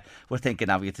 Sarah. We're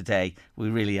thinking of you today. We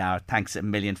really are. Thanks a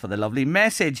million for the lovely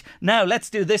message. Now,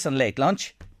 let's do this on Late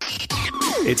Lunch.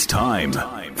 It's time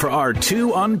for our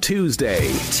 2 on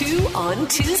Tuesday. 2 on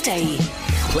Tuesday.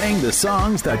 Playing the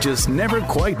songs that just never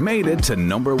quite made it to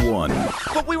number one.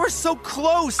 But we were so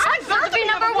close. I deserve to be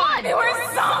number one. We were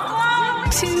so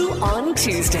close. 2 on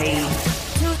Tuesday.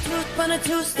 On a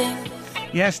Tuesday.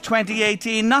 Yes,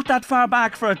 2018, not that far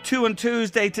back for a 2 on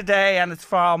Tuesday today, and it's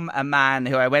from a man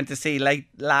who I went to see late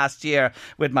last year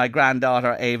with my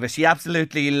granddaughter Ava. She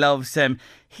absolutely loves him.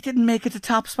 He didn't make it to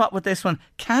top spot with this one.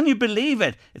 Can you believe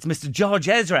it? It's Mr. George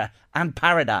Ezra and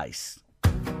Paradise.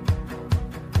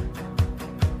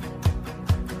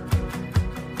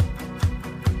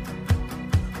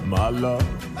 My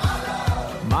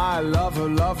love, my lover,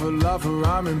 lover, lover,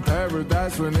 I'm in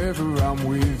paradise whenever I'm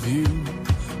with you.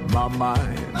 My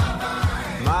mind,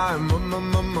 my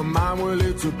mind, well,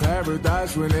 it's a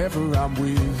paradise whenever I'm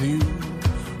with you.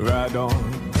 Ride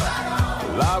on,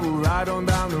 well, I will ride on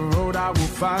down the road, I will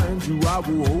find you, I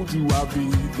will hold you, I'll be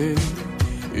there.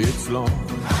 It's long,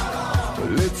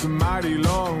 well, it's a mighty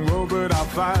long road, but I'll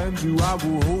find you, I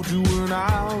will hold you, and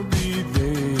I'll be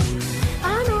there.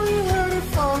 I know you heard it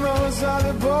from those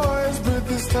other boys, but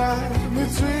this time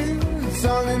it's real. It's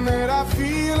something that I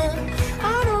feel it.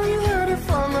 I know you heard it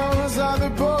from those other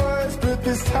boys, but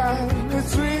this time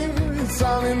it's real. It's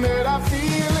something that I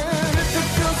feel it. If it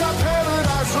feels like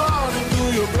paradise running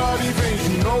through your bloody veins,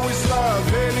 you know it's love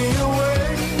heading your way.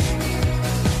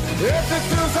 If it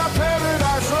feels like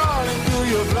paradise running through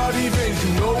your bloody veins,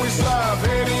 you know it's love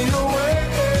heading your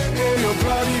way. Your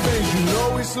bloody veins, you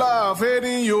know it's love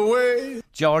heading your way.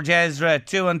 George Ezra,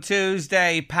 2 on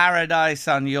Tuesday, Paradise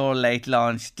on your late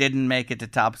launch. Didn't make it to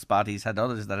top spot. He's had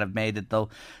others that have made it though.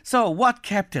 So what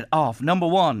kept it off number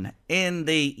one in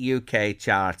the UK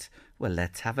chart? Well,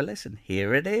 let's have a listen.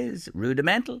 Here it is,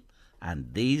 Rudimental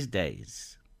and These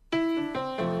Days.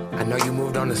 I know you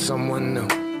moved on to someone new.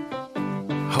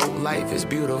 Whole life is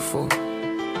beautiful.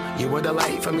 You were the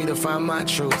light for me to find my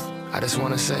truth. I just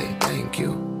want to say thank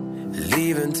you.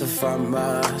 Leaving to find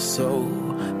my soul.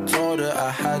 Told her I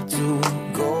had to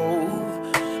go.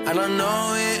 And I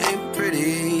know it ain't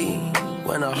pretty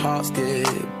when our hearts get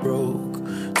broke.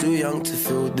 Too young to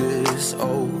feel this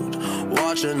old.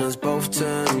 Watching us both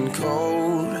turn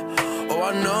cold. Oh,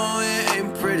 I know it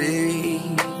ain't pretty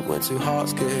when two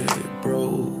hearts get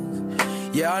broke.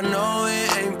 Yeah, I know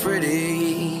it ain't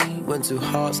pretty when two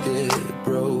hearts get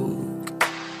broke.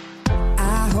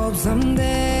 I hope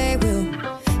someday we'll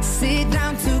sit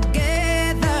down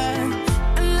together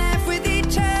and laugh with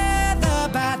each other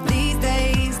about these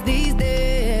days, these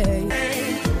days.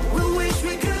 We wish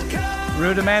we could come.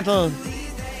 Rudimental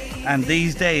and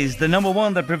These Days, the number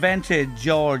one that prevented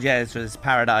George Ezra's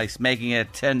Paradise making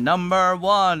it to number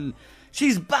one.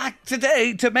 She's back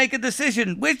today to make a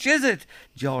decision. Which is it?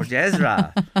 George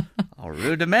Ezra or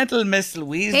Rudimental, Miss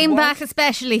Louise? Came back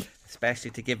especially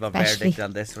to give a verdict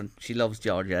on this one. She loves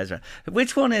George Ezra.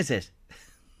 Which one is it?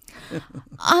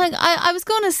 I was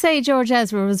going to say George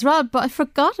Ezra was Rod, but I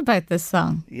forgot about this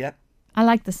song. Yeah, I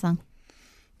like the song.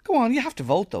 Go on, you have to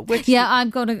vote though. Which? Yeah, I'm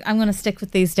gonna stick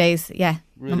with These Days. Yeah,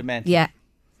 Rudimental. Yeah.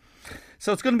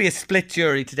 So it's going to be a split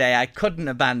jury today. I couldn't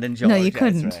abandon George. No, you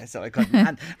couldn't. Ezra, so I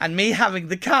couldn't. and me having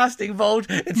the casting vote,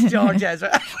 it's George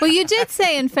Ezra. Well, you did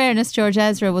say, in fairness, George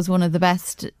Ezra was one of the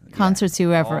best concerts you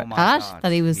were ever at. God.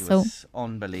 That he was so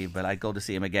unbelievable. I'd go to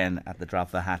see him again at the drop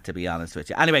of a hat, to be honest with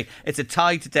you. Anyway, it's a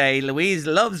tie today. Louise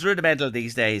loves Rudimental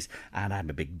These Days, and I'm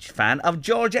a big fan of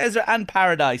George Ezra and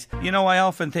Paradise. You know, I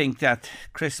often think that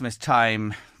Christmas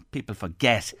time, people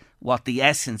forget what the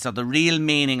essence or the real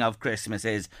meaning of Christmas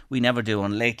is. We never do.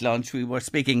 On Late Lunch, we were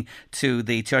speaking to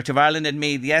the Church of Ireland in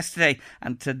Meath yesterday,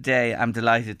 and today I'm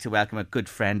delighted to welcome a good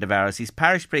friend of ours. He's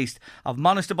parish priest of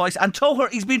Monasterboice and Toher.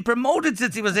 He's been promoted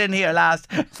since he was in here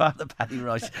last. Father Paddy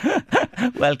Rush.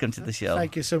 Welcome to the show.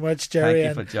 Thank you so much, Jerry.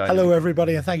 Thank you for joining hello, me.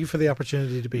 everybody, and thank you for the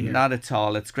opportunity to be here. Not at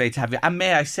all. It's great to have you. And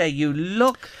may I say, you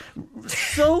look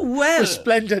so well.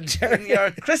 Resplendent, Jerry. In your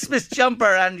Christmas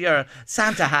jumper and your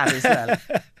Santa hat as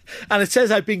well. And it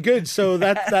says I've been good, so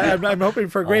that I'm hoping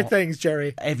for great things,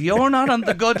 Jerry. If you're not on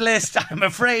the good list, I'm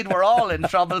afraid we're all in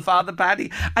trouble, Father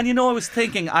Paddy. And you know, I was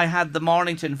thinking, I had the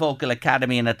Mornington Vocal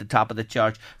Academy in at the top of the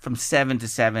church from 7 to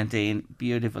 17.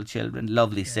 Beautiful children,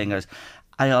 lovely singers.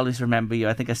 I always remember you,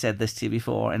 I think I said this to you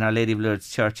before, in Our Lady of Lourdes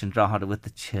Church in Drogheda with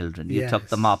the children. You took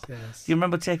them up. Yes. Do you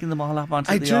remember taking them all up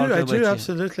onto the altar? I do,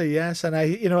 absolutely, yes. And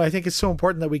I think it's so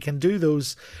important that we can do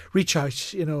those reach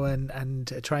out,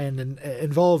 and try and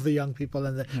involve the young people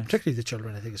and particularly the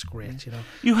children. I think it's great,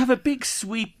 You have a big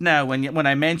sweep now when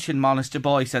I mention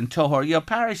Monasterboice and Toher. Your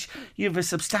parish, you have a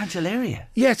substantial area.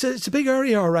 Yeah, it's a big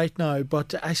area right now,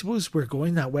 but I suppose we're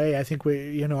going that way. I think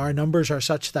our numbers are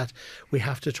such that we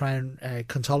have to try and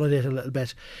consolidate a little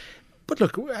bit. But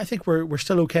look, I think we're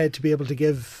still okay to be able to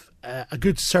give a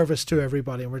good service to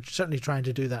everybody, and we're certainly trying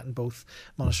to do that in both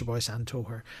Monaster Boyce and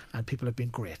Toher, and people have been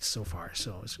great so far.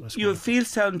 So it's you have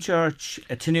Fieldstown Church,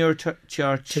 Tenure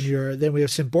Church. Tenure. Then we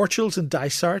have St Borchels in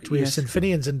Dysart, we Yes. have St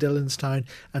Finian's in Dillonstown,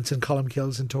 and St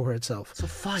Columkills in Toher itself. So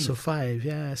 5. So 5,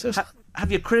 yeah. So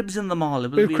Have you cribs in them all?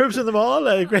 we have cribs in them all.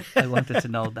 I wanted to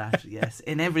know that. Yes,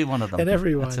 in every one of them. In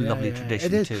every one. That's a lovely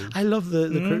tradition it is. too. I love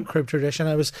the crib tradition.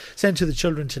 I was saying to the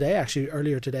children today, actually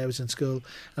earlier today I was in school,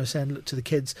 I was saying to the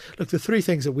kids, look, the 3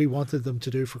 things that we wanted them to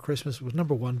do for Christmas was,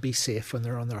 number 1, be safe when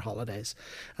they're on their holidays.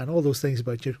 And all those things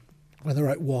about you when they're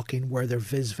out walking, wear their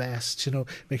Viz vests,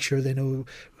 make sure they know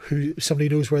somebody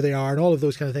knows where they are, and all of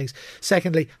those kind of things.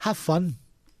 Secondly, have fun.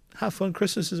 Have fun.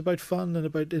 Christmas is about fun and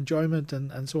about enjoyment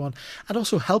and so on. And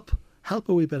also help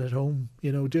a wee bit at home.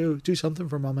 Do something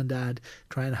for mum and dad.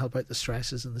 Try and help out the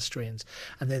stresses and the strains.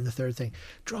 And then the third thing,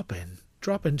 drop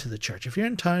into the church. If you're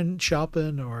in town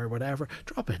shopping or whatever,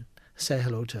 drop in. Say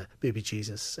hello to baby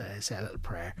Jesus, say a little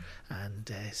prayer, and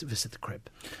visit the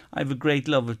crib. I have a great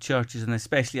love of churches, and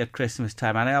especially at Christmas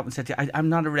time. And I often say to you, I'm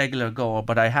not a regular goer,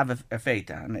 but I have a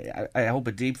faith, and I hope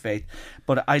a deep faith.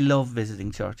 But I love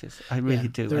visiting churches. I really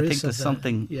do. I think there's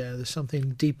something. Yeah, there's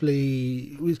something deep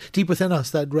within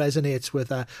us that resonates with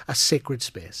a sacred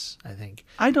space, I think.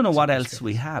 I don't know what else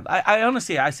we have. I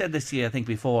honestly, I said this to you, I think,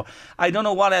 before. I don't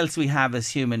know what else we have as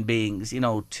human beings,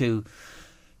 to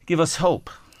give us hope.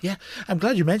 Yeah, I'm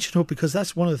glad you mentioned hope, because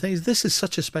that's one of the things. This is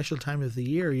such a special time of the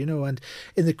year, and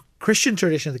in the Christian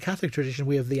tradition, the Catholic tradition,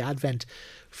 we have the Advent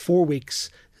 4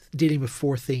 weeks dealing with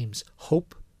 4 themes: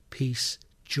 hope, peace,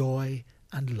 joy,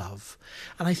 and love.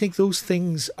 And I think those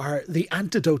things are the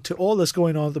antidote to all that's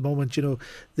going on at the moment,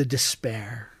 the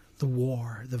despair, the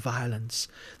war, the violence,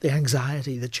 the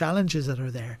anxiety, the challenges that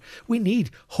are there. We need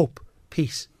hope,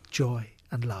 peace, joy,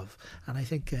 and love. And I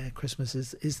think Christmas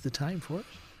is the time for it.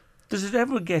 Does it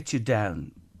ever get you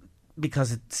down?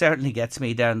 Because it certainly gets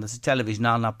me down. There's a television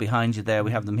on up behind you there.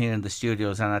 We have them here in the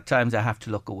studios, and at times I have to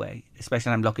look away.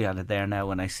 Especially I'm looking at it there now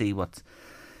when I see what's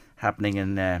happening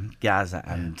in Gaza.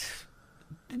 And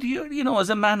you as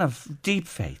a man of deep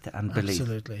faith and belief,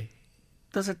 absolutely,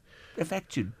 does it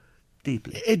affect you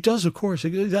deeply? It does, of course.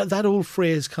 That old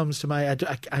phrase comes to mind.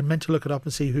 I meant to look it up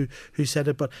and see who said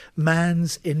it, but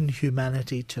man's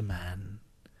inhumanity to man.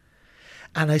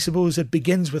 And I suppose it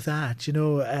begins with that,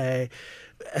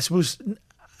 I suppose,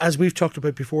 as we've talked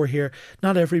about before here,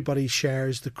 not everybody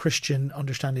shares the Christian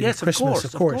understanding of Christmas,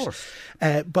 of course.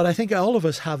 But I think all of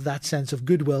us have that sense of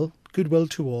goodwill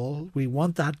to all. We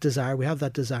want that desire, we have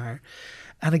that desire.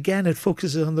 And again, it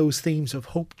focuses on those themes of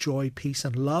hope, joy, peace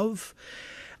and love.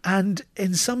 And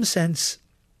in some sense,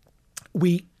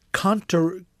 we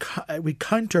counter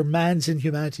man's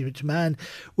inhumanity to man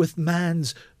with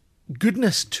man's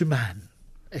goodness to man.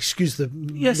 Excuse the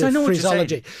yes, I know phraseology. What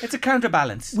you're saying. It's a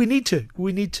counterbalance. We need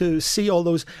to see all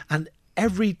those, and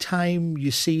every time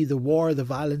you see the war, the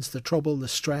violence, the trouble, the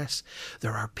stress,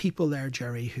 there are people there,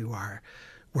 Jerry, who are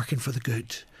working for the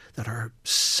good, that are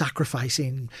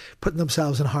sacrificing, putting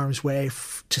themselves in harm's way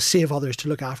to save others, to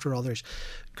look after others.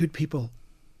 Good people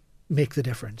make the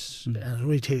difference. And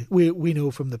we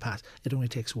know from the past, it only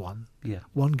takes one. Yeah.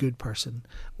 One good person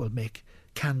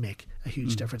can make a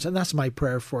huge difference. And that's my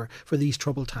prayer for these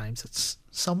troubled times, that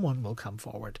someone will come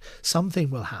forward, something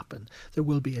will happen, there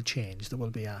will be a change, there will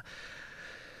be a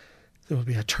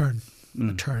turn,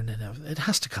 it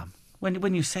has to come.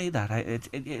 When you say that,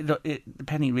 the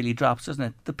penny really drops, doesn't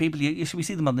it? The people we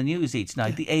see them on the news each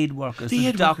night. The aid workers,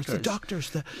 the doctors,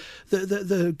 the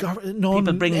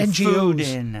people bringing NGOs. Food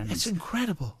in. And it's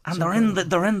incredible, and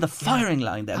they're in the firing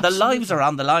line there. Absolutely. Their lives are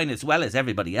on the line as well as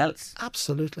everybody else.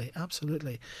 Absolutely,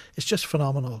 it's just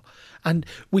phenomenal. And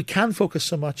we can focus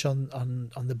so much on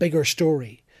the bigger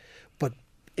story, but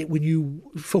when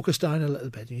you focus down a little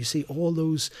bit and you see all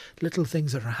those little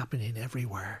things that are happening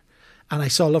everywhere. And I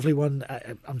saw a lovely one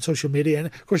on social media. And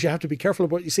of course, you have to be careful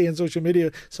about what you see on social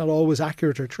media. It's not always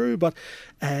accurate or true. But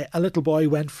a little boy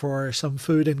went for some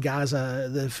food in Gaza.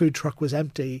 The food truck was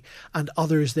empty. And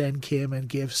others then came and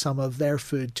gave some of their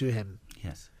food to him.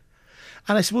 Yes.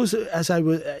 And I suppose as I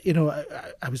was,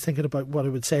 I was thinking about what I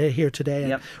would say here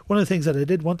today. And one of the things that I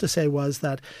did want to say was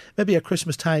that maybe at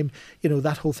Christmas time,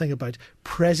 that whole thing about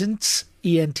presents,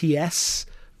 ENTS,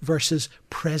 versus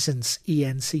presence,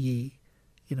 ENCE.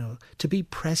 To be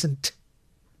present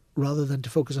rather than to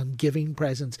focus on giving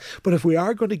presents. But if we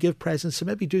are going to give presents, to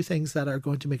maybe do things that are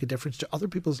going to make a difference to other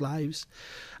people's lives.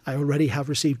 I already have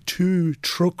received 2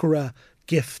 Trócaire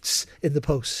gifts in the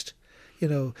post.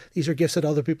 These are gifts that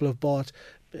other people have bought,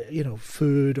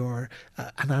 food or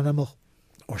an animal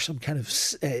or some kind of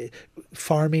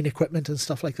farming equipment and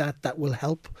stuff like that will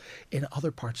help in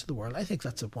other parts of the world. I think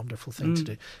that's a wonderful thing to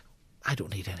do. I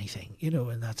don't need anything,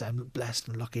 and that's, I'm blessed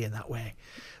and lucky in that way.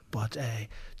 But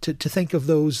to think of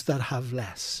those that have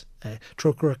less,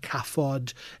 Trócaire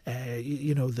Cafod,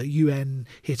 the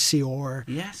UNHCR.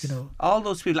 Yes, all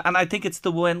those people. And I think it's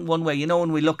the one way,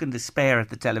 when we look in despair at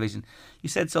the television, you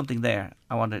said something there,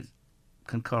 I want to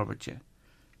concur with you.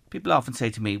 People often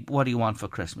say to me, what do you want for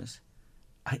Christmas?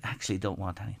 I actually don't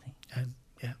want anything.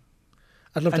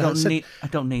 I'd love I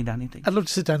don't need anything. I'd love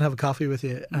to sit down and have a coffee with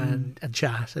you and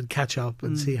chat and catch up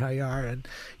and see how you are and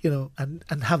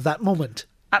and have that moment.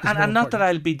 And not that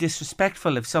I'll be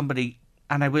disrespectful if somebody,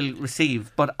 and I will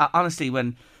receive, but honestly,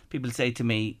 when people say to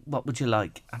me, what would you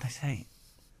like? And I say,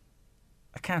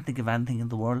 I can't think of anything in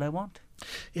the world I want.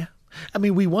 Yeah. I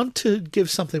mean, we want to give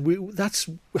something. That's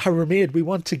how we're made. We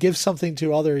want to give something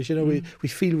to others. We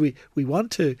feel we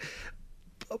want to.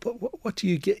 But what do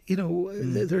you get?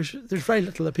 There's very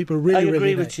little that people really. I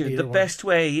agree with you. The best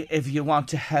way, if you want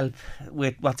to help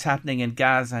with what's happening in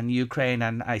Gaza and Ukraine,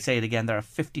 and I say it again, there are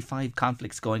 55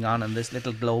 conflicts going on in this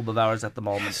little globe of ours at the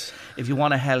moment. Yes. If you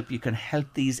want to help, you can help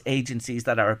these agencies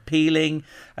that are appealing.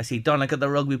 I see Donnacha, the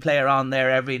rugby player, on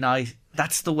there every night.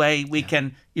 That's the way you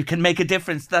can make a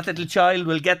difference. That little child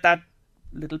will get that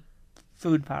little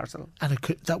food parcel, and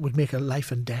that would make a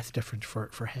life and death difference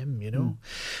for him.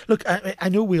 Look, I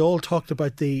know we all talked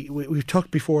about we've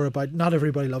talked before about not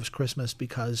everybody loves Christmas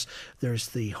because there's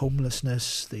the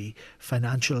homelessness, the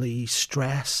financially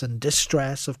stress and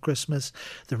distress of Christmas,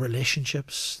 the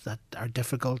relationships that are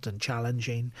difficult and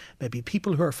challenging, maybe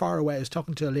people who are far away. I was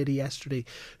talking to a lady yesterday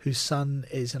whose son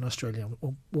is in Australia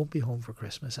and won't be home for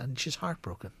Christmas, and she's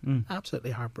heartbroken, absolutely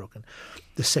heartbroken.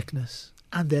 The sickness,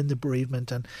 and then the bereavement.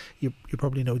 And you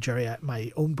probably know, Jerry,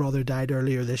 my own brother died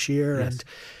earlier this year.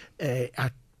 Yes.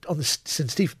 And on the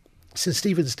St.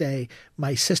 Stephen's Day,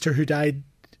 my sister, who died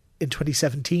in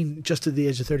 2017, just at the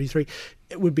age of 33,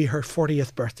 it would be her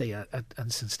 40th birthday at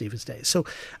St. Stephen's Day. So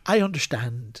I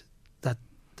understand that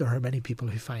there are many people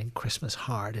who find Christmas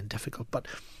hard and difficult, but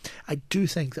I do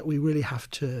think that we really have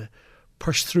to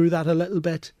push through that a little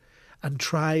bit and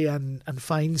try and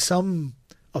find some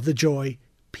of the joy,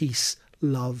 peace,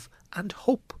 love and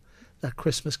hope that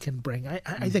Christmas can bring.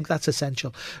 I think that's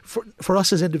essential for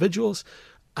us as individuals,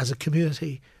 as a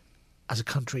community, as a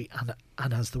country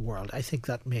and as the world. I think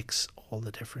that makes all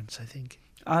the difference, I think.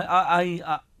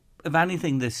 I if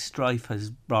anything this strife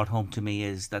has brought home to me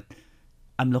is that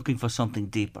I'm looking for something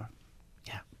deeper.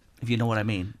 Yeah. If you know what I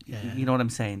mean. Yeah. You know what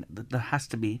I'm saying? There has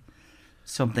to be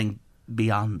something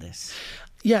beyond this.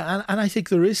 Yeah, and I think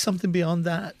there is something beyond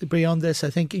this. I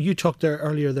think you talked there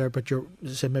earlier there, but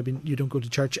maybe you don't go to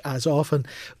church as often,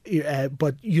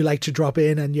 but you like to drop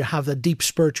in and you have that deep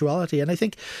spirituality. And I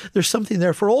think there's something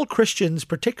there for all Christians,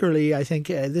 particularly. I think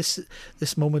this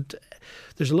moment,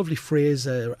 there's a lovely phrase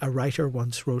a writer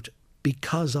once wrote,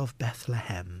 because of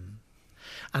Bethlehem.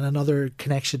 And another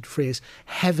connection phrase,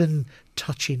 heaven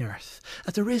touching earth.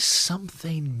 That there is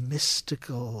something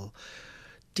mystical,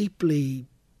 deeply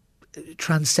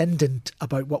transcendent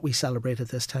about what we celebrate at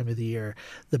this time of the year.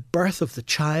 The birth of the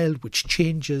child, which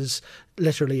changes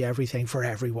literally everything for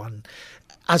everyone.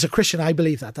 As a Christian, I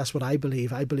believe that. That's what I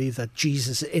believe. I believe that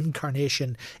Jesus'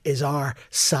 incarnation is our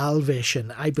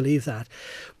salvation. I believe that.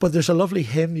 But there's a lovely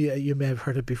hymn, you may have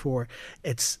heard it before.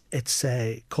 It's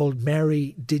called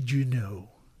Mary, Did You Know?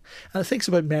 And it thinks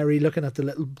about Mary looking at the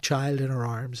little child in her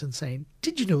arms and saying,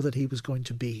 did you know that he was going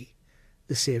to be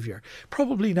the Saviour?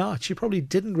 Probably not. She probably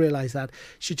didn't realise that.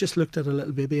 She just looked at a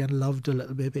little baby and loved a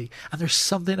little baby. And there's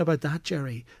something about that,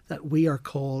 Jerry, that we are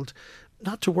called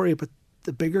not to worry about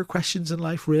the bigger questions in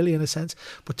life, really, in a sense,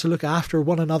 but to look after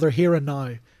one another here and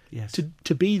now. Yes.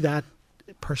 To be that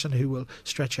person who will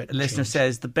stretch out. A listener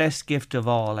says, the best gift of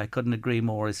all, I couldn't agree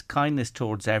more, is kindness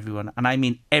towards everyone, and I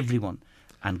mean everyone,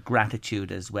 and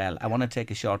gratitude as well. I want to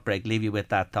take a short break, leave you with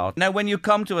that thought. Now, when you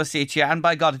come to us each year, and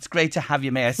by God, it's great to have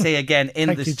you, may I say again,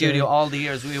 in the studio, all the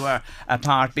years we were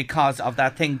apart because of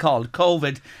that thing called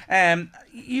COVID.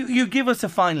 You give us a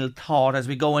final thought as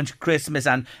we go into Christmas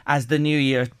and as the new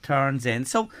year turns in.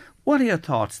 So what are your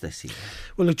thoughts this year?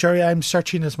 Well, look, Jerry, I'm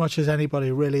searching as much as anybody,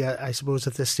 really, I suppose,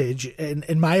 at this stage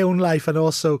in my own life, and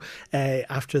also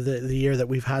after the year that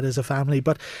we've had as a family.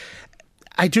 But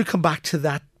I do come back to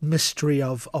that mystery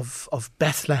of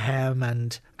Bethlehem,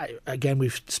 and again,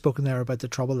 we've spoken there about the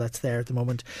trouble that's there at the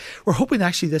moment. We're hoping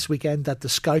actually this weekend that the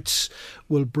Scouts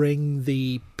will bring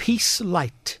the peace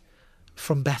light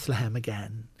from Bethlehem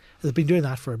again. They've been doing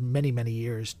that for many, many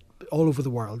years all over the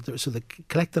world. So they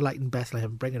collect the light in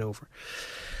Bethlehem, bring it over.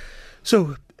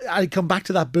 So I come back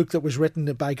to that book that was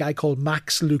written by a guy called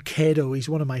Max Lucado. He's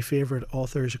one of my favourite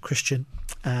authors, a Christian.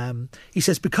 He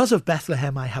says, because of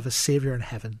Bethlehem, I have a saviour in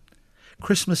heaven.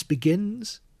 Christmas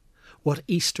begins what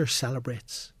Easter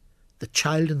celebrates. The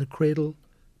child in the cradle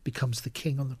becomes the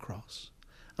king on the cross.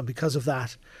 And because of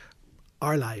that,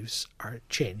 our lives are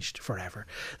changed forever.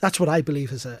 That's what I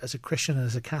believe as a Christian and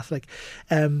as a Catholic.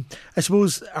 I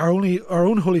suppose our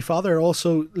own Holy Father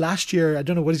also last year, I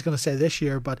don't know what he's going to say this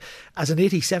year, but as an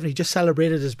 87, he just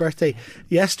celebrated his birthday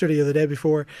yesterday or the day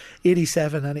before,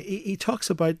 87, and he talks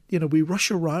about, we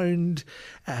rush around,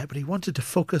 but he wanted to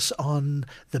focus on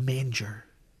the manger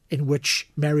in which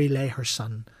Mary lay her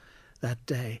son that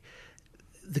day.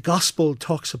 The gospel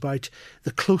talks about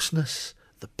the closeness,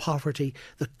 the poverty,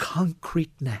 the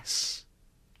concreteness,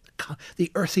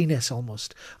 the earthiness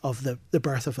almost of the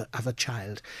birth of a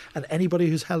child. And anybody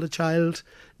who's held a child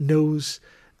knows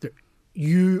that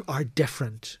you are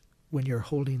different when you're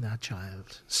holding that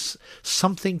child.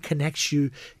 Something connects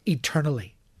you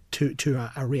eternally to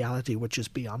a reality which is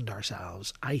beyond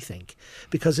ourselves, I think,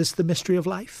 because it's the mystery of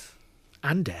life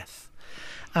and death.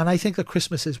 And I think that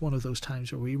Christmas is one of those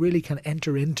times where we really can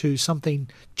enter into something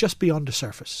just beyond the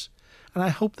surface. And I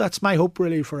hope that's my hope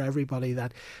really for everybody,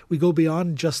 that we go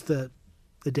beyond just the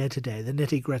day-to-day, the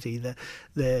nitty-gritty,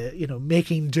 the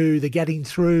making do, the getting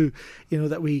through,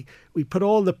 that we put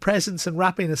all the presents and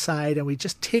wrapping aside and we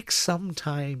just take some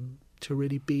time to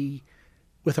really be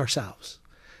with ourselves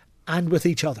and with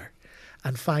each other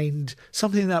and find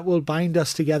something that will bind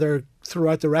us together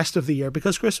throughout the rest of the year,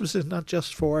 because Christmas is not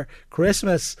just for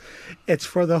Christmas, it's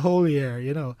for the whole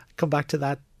year. Come back to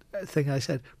that thing I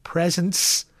said,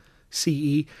 presents,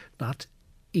 CE, not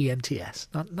ENTS,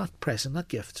 not present, not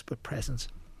gifts, but presents.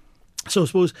 So I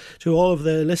suppose to all of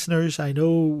the listeners, I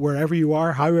know wherever you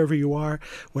are, however you are,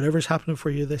 whatever's happening for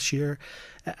you this year,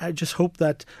 I just hope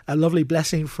that a lovely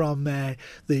blessing from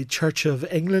the Church of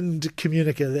England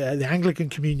communica, the Anglican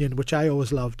Communion, which I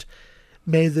always loved.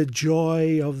 May the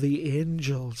joy of the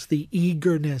angels, the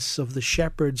eagerness of the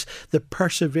shepherds, the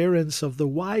perseverance of the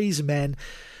wise men,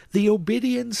 the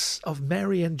obedience of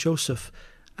Mary and Joseph,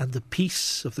 and the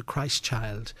peace of the Christ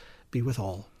child be with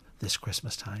all this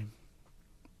Christmas time.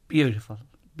 Beautiful.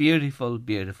 Beautiful,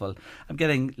 beautiful. I'm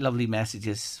getting lovely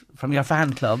messages from your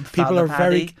fan club. People are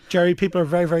Paddy. very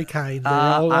kind. They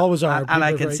always are. And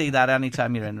I can see that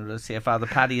anytime you're in with us here. Father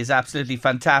Paddy is absolutely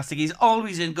fantastic. He's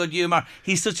always in good humour.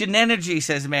 He's such an energy,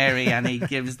 says Mary, and he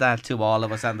gives that to all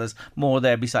of us. And there's more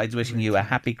there besides wishing you a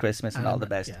happy Christmas and all the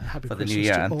best for the new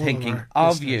year and thinking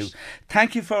of you.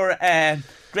 Thank you for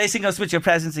gracing us with your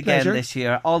presence again this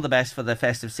year. All the best for the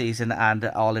festive season and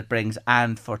all it brings,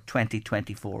 and for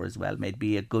 2024 as well. May it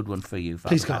be a good one for you,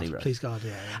 Father Paddy Rose. Please God,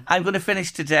 yeah. I'm going to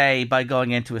finish today by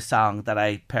going into a song that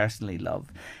I personally love.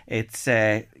 It's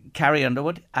Carrie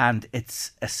Underwood, and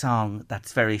it's a song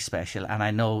that's very special, and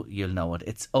I know you'll know it.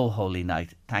 It's Oh Holy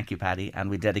Night. Thank you, Paddy, and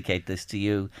we dedicate this to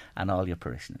you and all your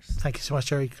parishioners. Thank you so much,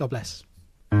 Jerry. God bless.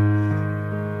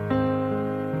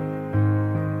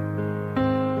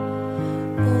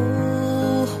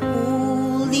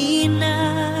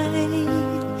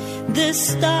 The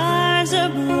stars are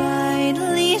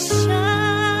brightly shining.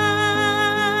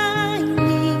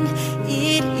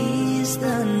 It is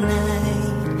the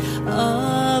night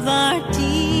of our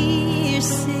dear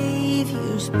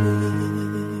Saviour's birth.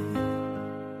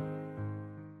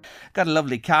 Got a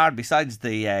lovely card besides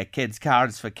the kids'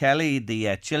 cards for Kelly,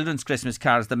 the children's Christmas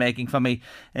cards they're making for me.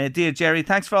 Dear Jerry,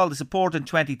 thanks for all the support in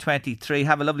 2023.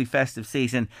 Have a lovely festive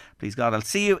season. Please God, I'll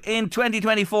see you in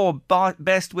 2024.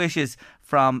 Best wishes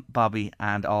from Bobby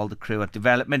and all the crew at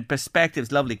Development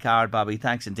Perspectives. Lovely card, Bobby.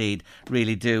 Thanks indeed.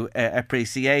 Really do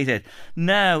appreciate it.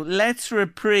 Now, let's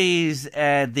reprise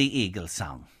the Eagles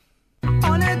song.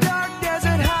 On a dark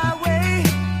desert highway,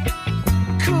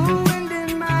 cool wind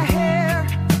in my hair,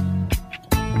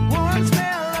 warm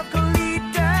smell of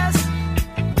colitas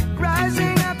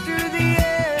rising up through the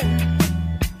air.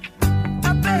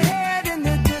 Up ahead in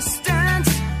the distance,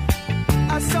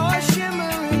 I saw a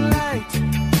shimmering light.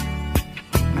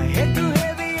 My head grew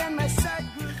heavy and my sight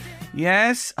grew dim.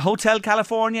 Yes, Hotel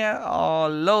California. Oh,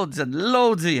 loads and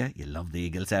loads of you. You love the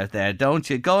Eagles out there, don't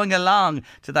you? Going along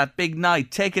to that big night,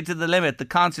 Take It to the Limit, the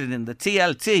concert in the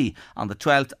TLT on the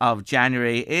 12th of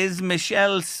January is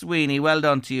Michelle Sweeney. Well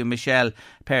done to you, Michelle.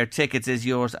 A pair of tickets is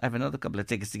yours. I have another couple of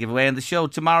tickets to give away in the show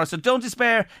tomorrow, so don't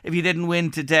despair if you didn't win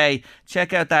today.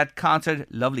 Check out that concert.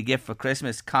 Lovely gift for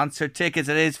Christmas. Concert tickets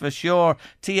it is for sure.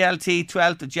 TLT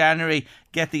 12th of January.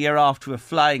 Get the year off to a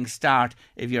flying start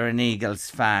if you're an Eagles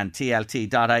fan.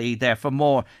 TLT.ie there for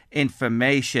more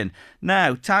information.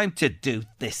 Now, time to do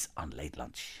this on Late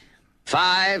Lunch.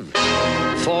 5,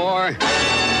 4,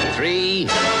 3,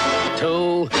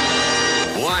 2,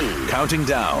 1. Counting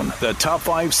down the top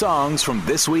 5 songs from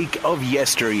this week of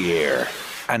yesteryear.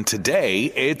 And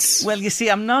today it's... Well, you see,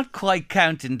 I'm not quite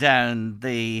counting down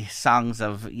the songs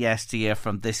of yesteryear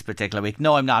from this particular week.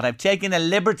 No, I'm not. I've taken a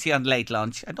liberty on Late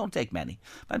Lunch. I don't take many,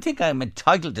 but I think I'm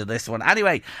entitled to this one.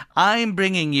 Anyway, I'm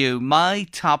bringing you my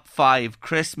top 5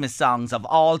 Christmas songs of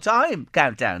all time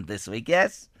countdown this week,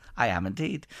 yes? I am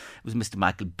indeed. It was Mr.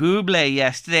 Michael Bublé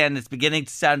yesterday, and it's beginning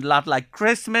to sound a lot like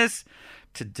Christmas.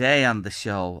 Today on the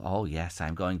show, oh yes,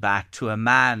 I'm going back to a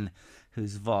man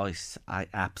whose voice I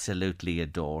absolutely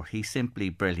adore. He's simply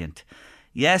brilliant.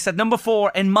 Yes, at number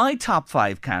 4 in my top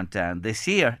 5 countdown this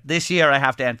year I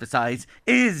have to emphasise,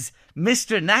 is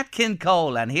Mr. Nat King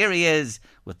Cole, and here he is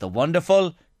with the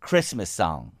wonderful Christmas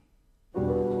song.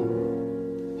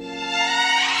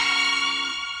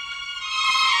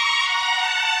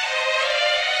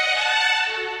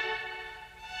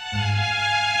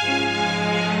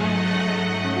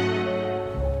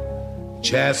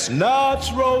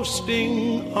 Chestnuts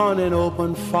roasting on an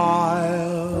open fire,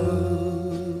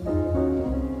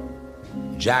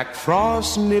 Jack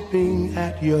Frost nipping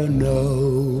at your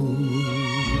nose,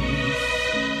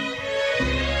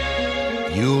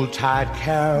 Yuletide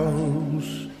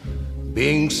carols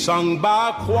being sung by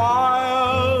a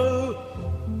choir,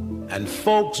 and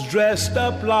folks dressed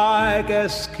up like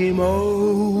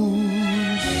Eskimos.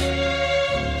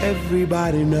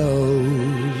 Everybody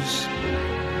knows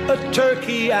a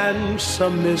turkey and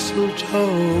some mistletoe.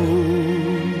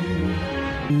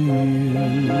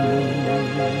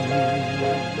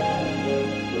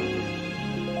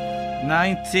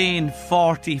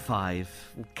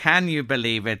 1945. Can you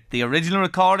believe it? The original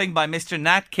recording by Mr.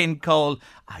 Nat King Cole.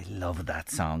 I love that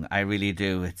song. I really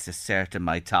do. It's a cert in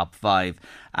my top 5.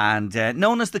 And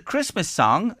known as the Christmas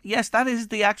song. Yes, that is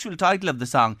the actual title of the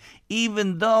song.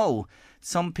 Even though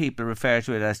some people refer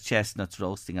to it as Chestnuts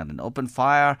Roasting on an Open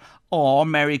Fire or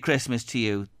Merry Christmas to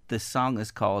You. The song is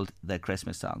called The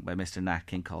Christmas Song by Mr. Nat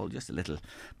King Cole. Just a little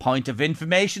point of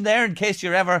information there in case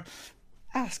you're ever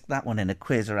asked that one in a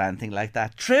quiz or anything like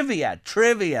that. Trivia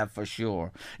for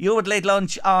sure. You're at Late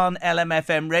Lunch on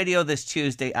LMFM Radio this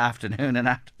Tuesday afternoon, and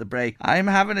after the break I'm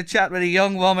having a chat with a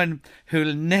young woman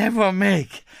who'll never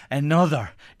make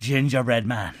another gingerbread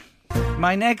man.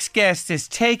 My next guest is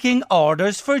taking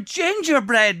orders for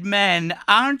gingerbread men,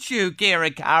 aren't you,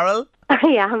 Ciara Carroll?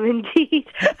 I am indeed.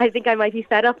 I think I might be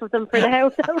fed up with them for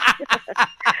now.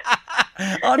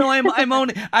 Oh no,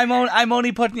 I'm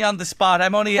only putting you on the spot. I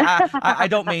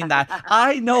don't mean that.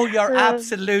 I know you're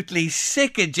absolutely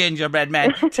sick of gingerbread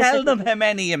men. Tell them how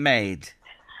many you made.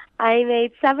 I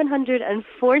made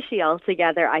 740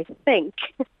 altogether, I think.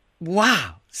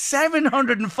 Wow.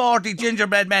 740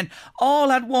 gingerbread men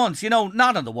all at once. You know,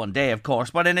 not on the one day, of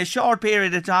course, but in a short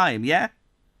period of time, yeah?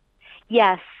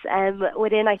 Yes,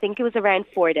 within, I think it was around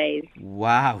 4 days.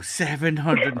 Wow,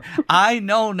 700. I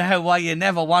know now why you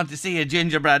never want to see a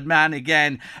gingerbread man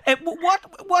again.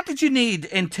 What did you need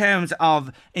in terms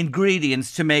of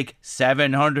ingredients to make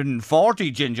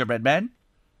 740 gingerbread men?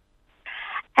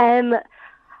 A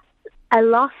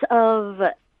lot of...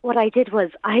 What I did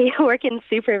was I work in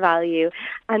Super Value,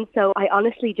 and so I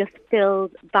honestly just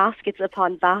filled baskets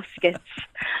upon baskets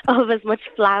of as much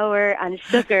flour and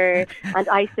sugar and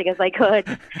icing as I could,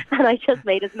 and I just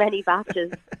made as many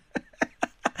batches.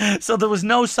 So there was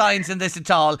no science in this at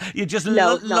all. You just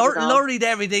lorried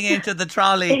everything into the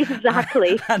trolley.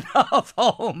 Exactly. And off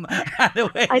home. And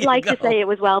away I'd like to say it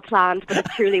was well planned, but it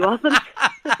truly wasn't.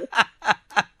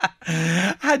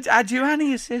 Had you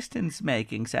any assistance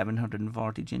making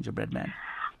 740 gingerbread men?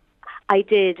 I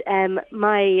did.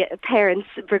 My parents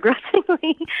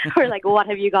begrudgingly were like, what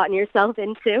have you gotten yourself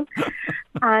into?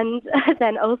 And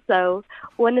then also,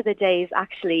 one of the days,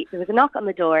 actually, there was a knock on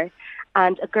the door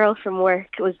and a girl from work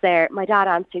was there. My dad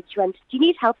answered. She went, do you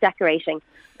need help decorating?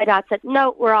 My dad said,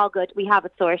 no, we're all good. We have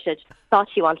it sorted. Thought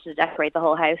she wanted to decorate the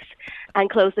whole house and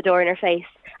closed the door in her face.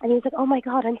 And he was like, oh my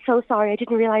God, I'm so sorry. I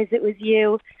didn't realise it was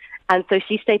you. And so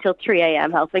she stayed till 3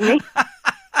 a.m. helping me.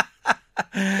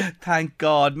 Thank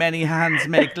God. Many hands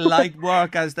make light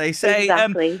work, as they say.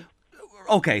 Exactly.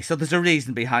 Okay, so there's a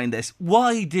reason behind this.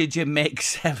 Why did you make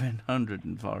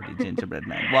 740 gingerbread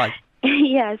men? Why?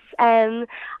 Yes.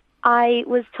 I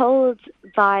was told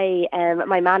by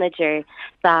my manager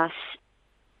that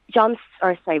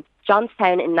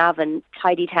Johnstown in Navan,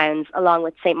 Tidy Towns, along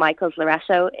with St. Michael's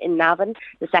Loretto in Navan,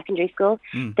 the secondary school,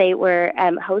 they were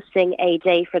hosting a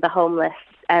day for the homeless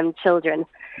children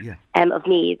of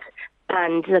Meath,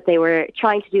 and that they were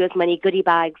trying to do as many goodie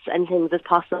bags and things as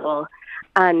possible.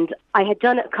 And I had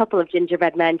done a couple of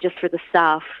gingerbread men just for the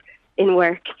staff, in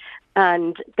work,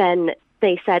 and then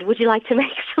they said, would you like to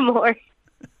make some more?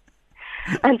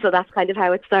 And so that's kind of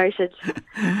how it started.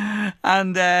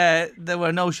 And there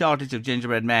were no shortage of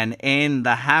gingerbread men in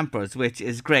the hampers, which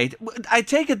is great. I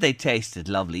take it they tasted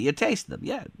lovely. You tasted them,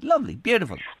 yeah, lovely,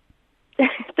 beautiful.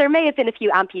 There may have been a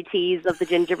few amputees of the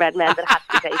gingerbread men that had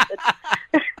to taste it.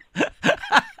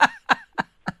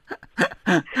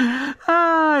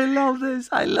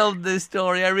 I love this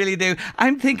story, I really do.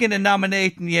 I'm thinking of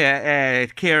nominating you,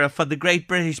 Ciara, for the Great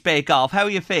British Bake Off. How are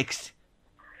you fixed?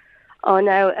 Oh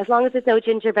no, as long as there's no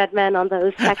gingerbread men on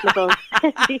those technicals.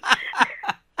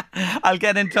 I'll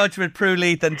get in touch with Prue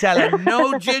Leith and tell her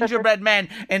no gingerbread men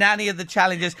in any of the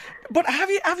challenges. But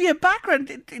have you a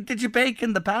background? Did you bake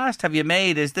in the past? Have you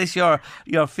made? Is this your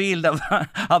field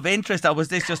of interest, or was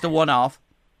this just a one-off?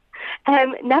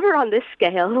 Never on this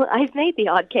scale. I've made the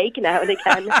odd cake now and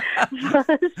again.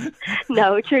 But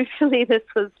no, truthfully, this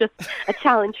was just a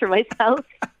challenge for myself.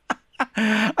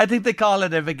 I think they call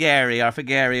it a vagary or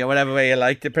whatever way you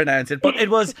like to pronounce it. But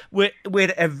it was with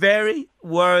a very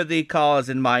worthy cause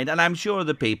in mind. And I'm sure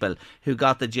the people who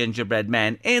got the gingerbread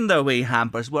men in their wee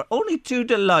hampers were only too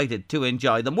delighted to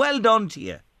enjoy them. Well done to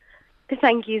you.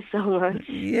 Thank you so much.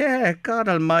 Yeah, God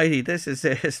almighty, this is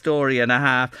a story and a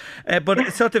half.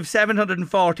 But sort of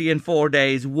 740 in 4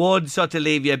 days would sort of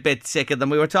leave you a bit sick of them.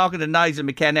 We were talking to Nigel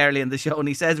McKenna early in the show, and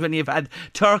he says when you've had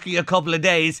turkey a couple of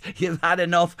days, you've had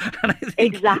enough. And I think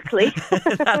exactly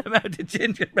that amount of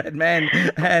gingerbread men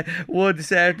would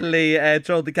certainly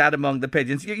throw the cat among the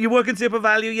pigeons. You work in Super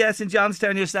Value, yes, in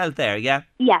Johnstown yourself there, yeah?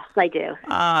 Yes, I do.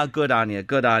 Ah, good on you,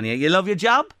 good on you. You love your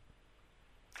job?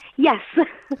 Yes,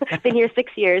 been here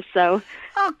 6 years, so.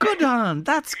 Oh, good on.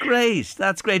 That's great.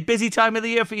 That's great. Busy time of the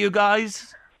year for you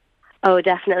guys? Oh,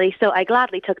 definitely. So I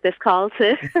gladly took this call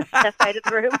to step out of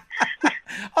the room.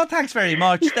 Oh, thanks very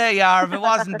much. There you are. If it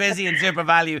wasn't busy in Super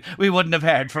Value, we wouldn't have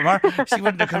heard from her. She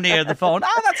wouldn't have come near the phone.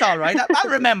 Oh, that's all right. I'll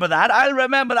remember that. I'll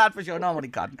remember that for sure. No, I'm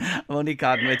only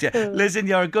cotton with you. Listen,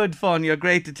 you're good fun. You're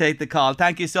great to take the call.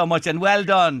 Thank you so much and well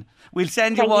done. We'll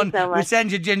send you one. So we'll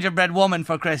send you gingerbread woman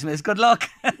for Christmas. Good luck.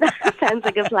 Sounds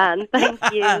like a plan. Thank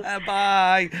you.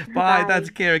 Bye. That's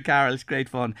Ciara Carroll. It's great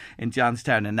fun in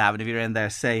Johnstown and Navan. If you're in there,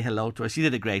 say hello to her. She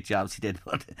did a great job. She did.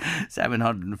 But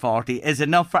 740 is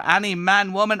enough for any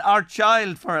man, woman or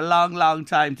child for a long, long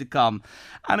time to come.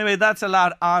 Anyway, that's a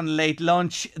lot on Late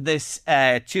Lunch this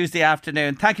Tuesday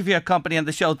afternoon. Thank you for your company on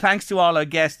the show. Thanks to all our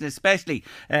guests, and especially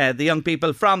the young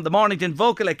people from the Mornington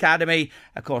Vocal Academy.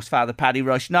 Of course, Father Paddy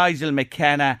Rush, Nigel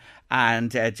McKenna, and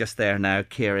just there now,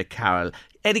 Ciara Carroll.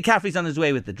 Eddie Caffrey's on his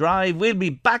way with The Drive. We'll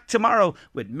be back tomorrow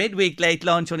with Midweek Late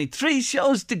Lunch. Only 3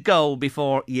 shows to go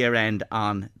before year end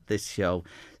on this show.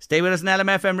 Stay with us on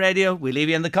LMFM Radio. We leave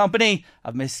you in the company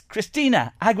of Miss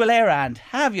Christina Aguilera, and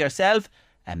have yourself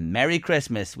a Merry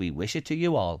Christmas. We wish it to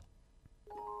you all.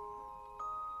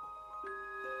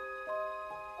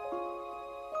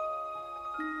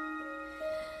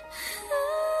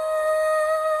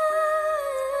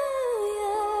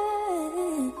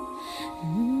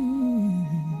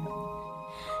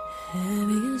 Have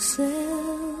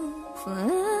yourself a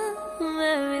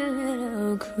merry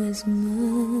little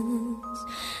Christmas.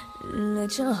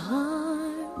 Let your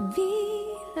heart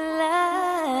be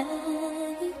light.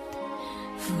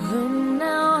 From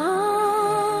now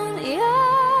on,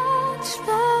 your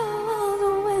troubles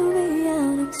will be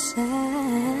out of sight.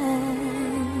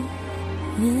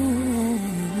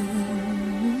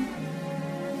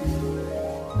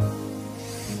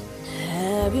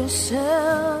 Have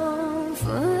yourself a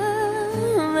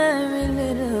merry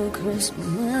little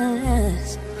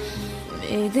Christmas.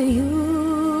 Make the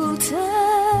Yuletide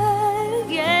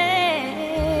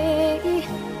gay.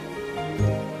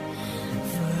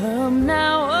 From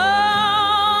now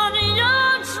on,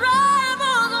 your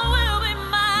troubles will be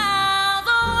miles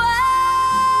away.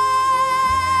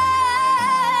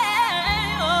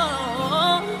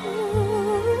 Oh,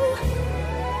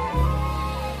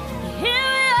 here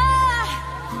we are,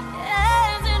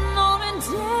 as in olden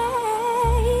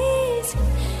days,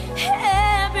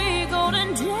 happy golden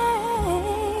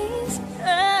days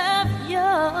of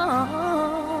yore.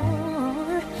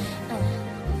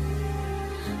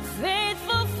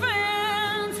 Faithful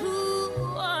friends who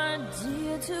are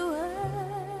dear to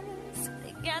us,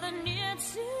 they gather near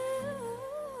to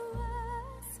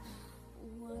us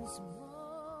once more.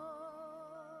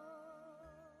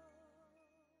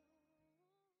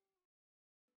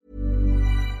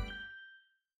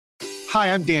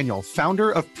 Hi, I'm Daniel,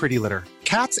 founder of Pretty Litter.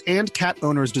 Cats and cat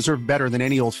owners deserve better than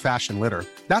any old-fashioned litter.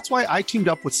 That's why I teamed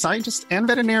up with scientists and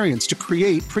veterinarians to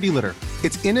create Pretty Litter.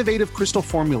 Its innovative crystal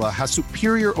formula has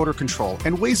superior odor control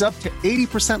and weighs up to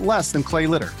 80% less than clay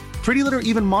litter. Pretty Litter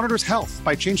even monitors health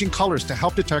by changing colors to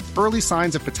help detect early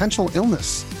signs of potential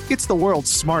illness. It's the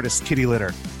world's smartest kitty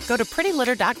litter. Go to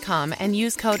prettylitter.com and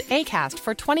use code ACAST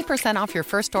for 20% off your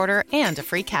first order and a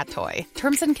free cat toy.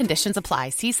 Terms and conditions apply.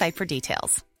 See site for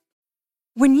details.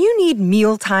 When you need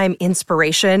mealtime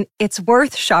inspiration, it's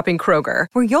worth shopping Kroger,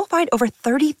 where you'll find over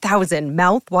 30,000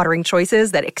 mouth-watering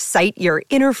choices that excite your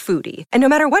inner foodie. And no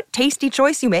matter what tasty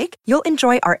choice you make, you'll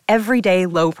enjoy our everyday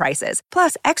low prices,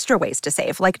 plus extra ways to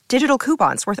save, like digital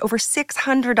coupons worth over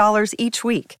 $600 each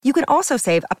week. You can also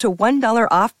save up to $1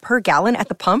 off per gallon at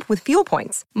the pump with fuel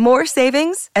points. More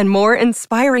savings and more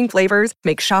inspiring flavors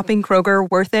make shopping Kroger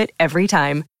worth it every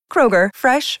time. Kroger,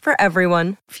 fresh for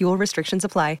everyone. Fuel restrictions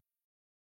apply.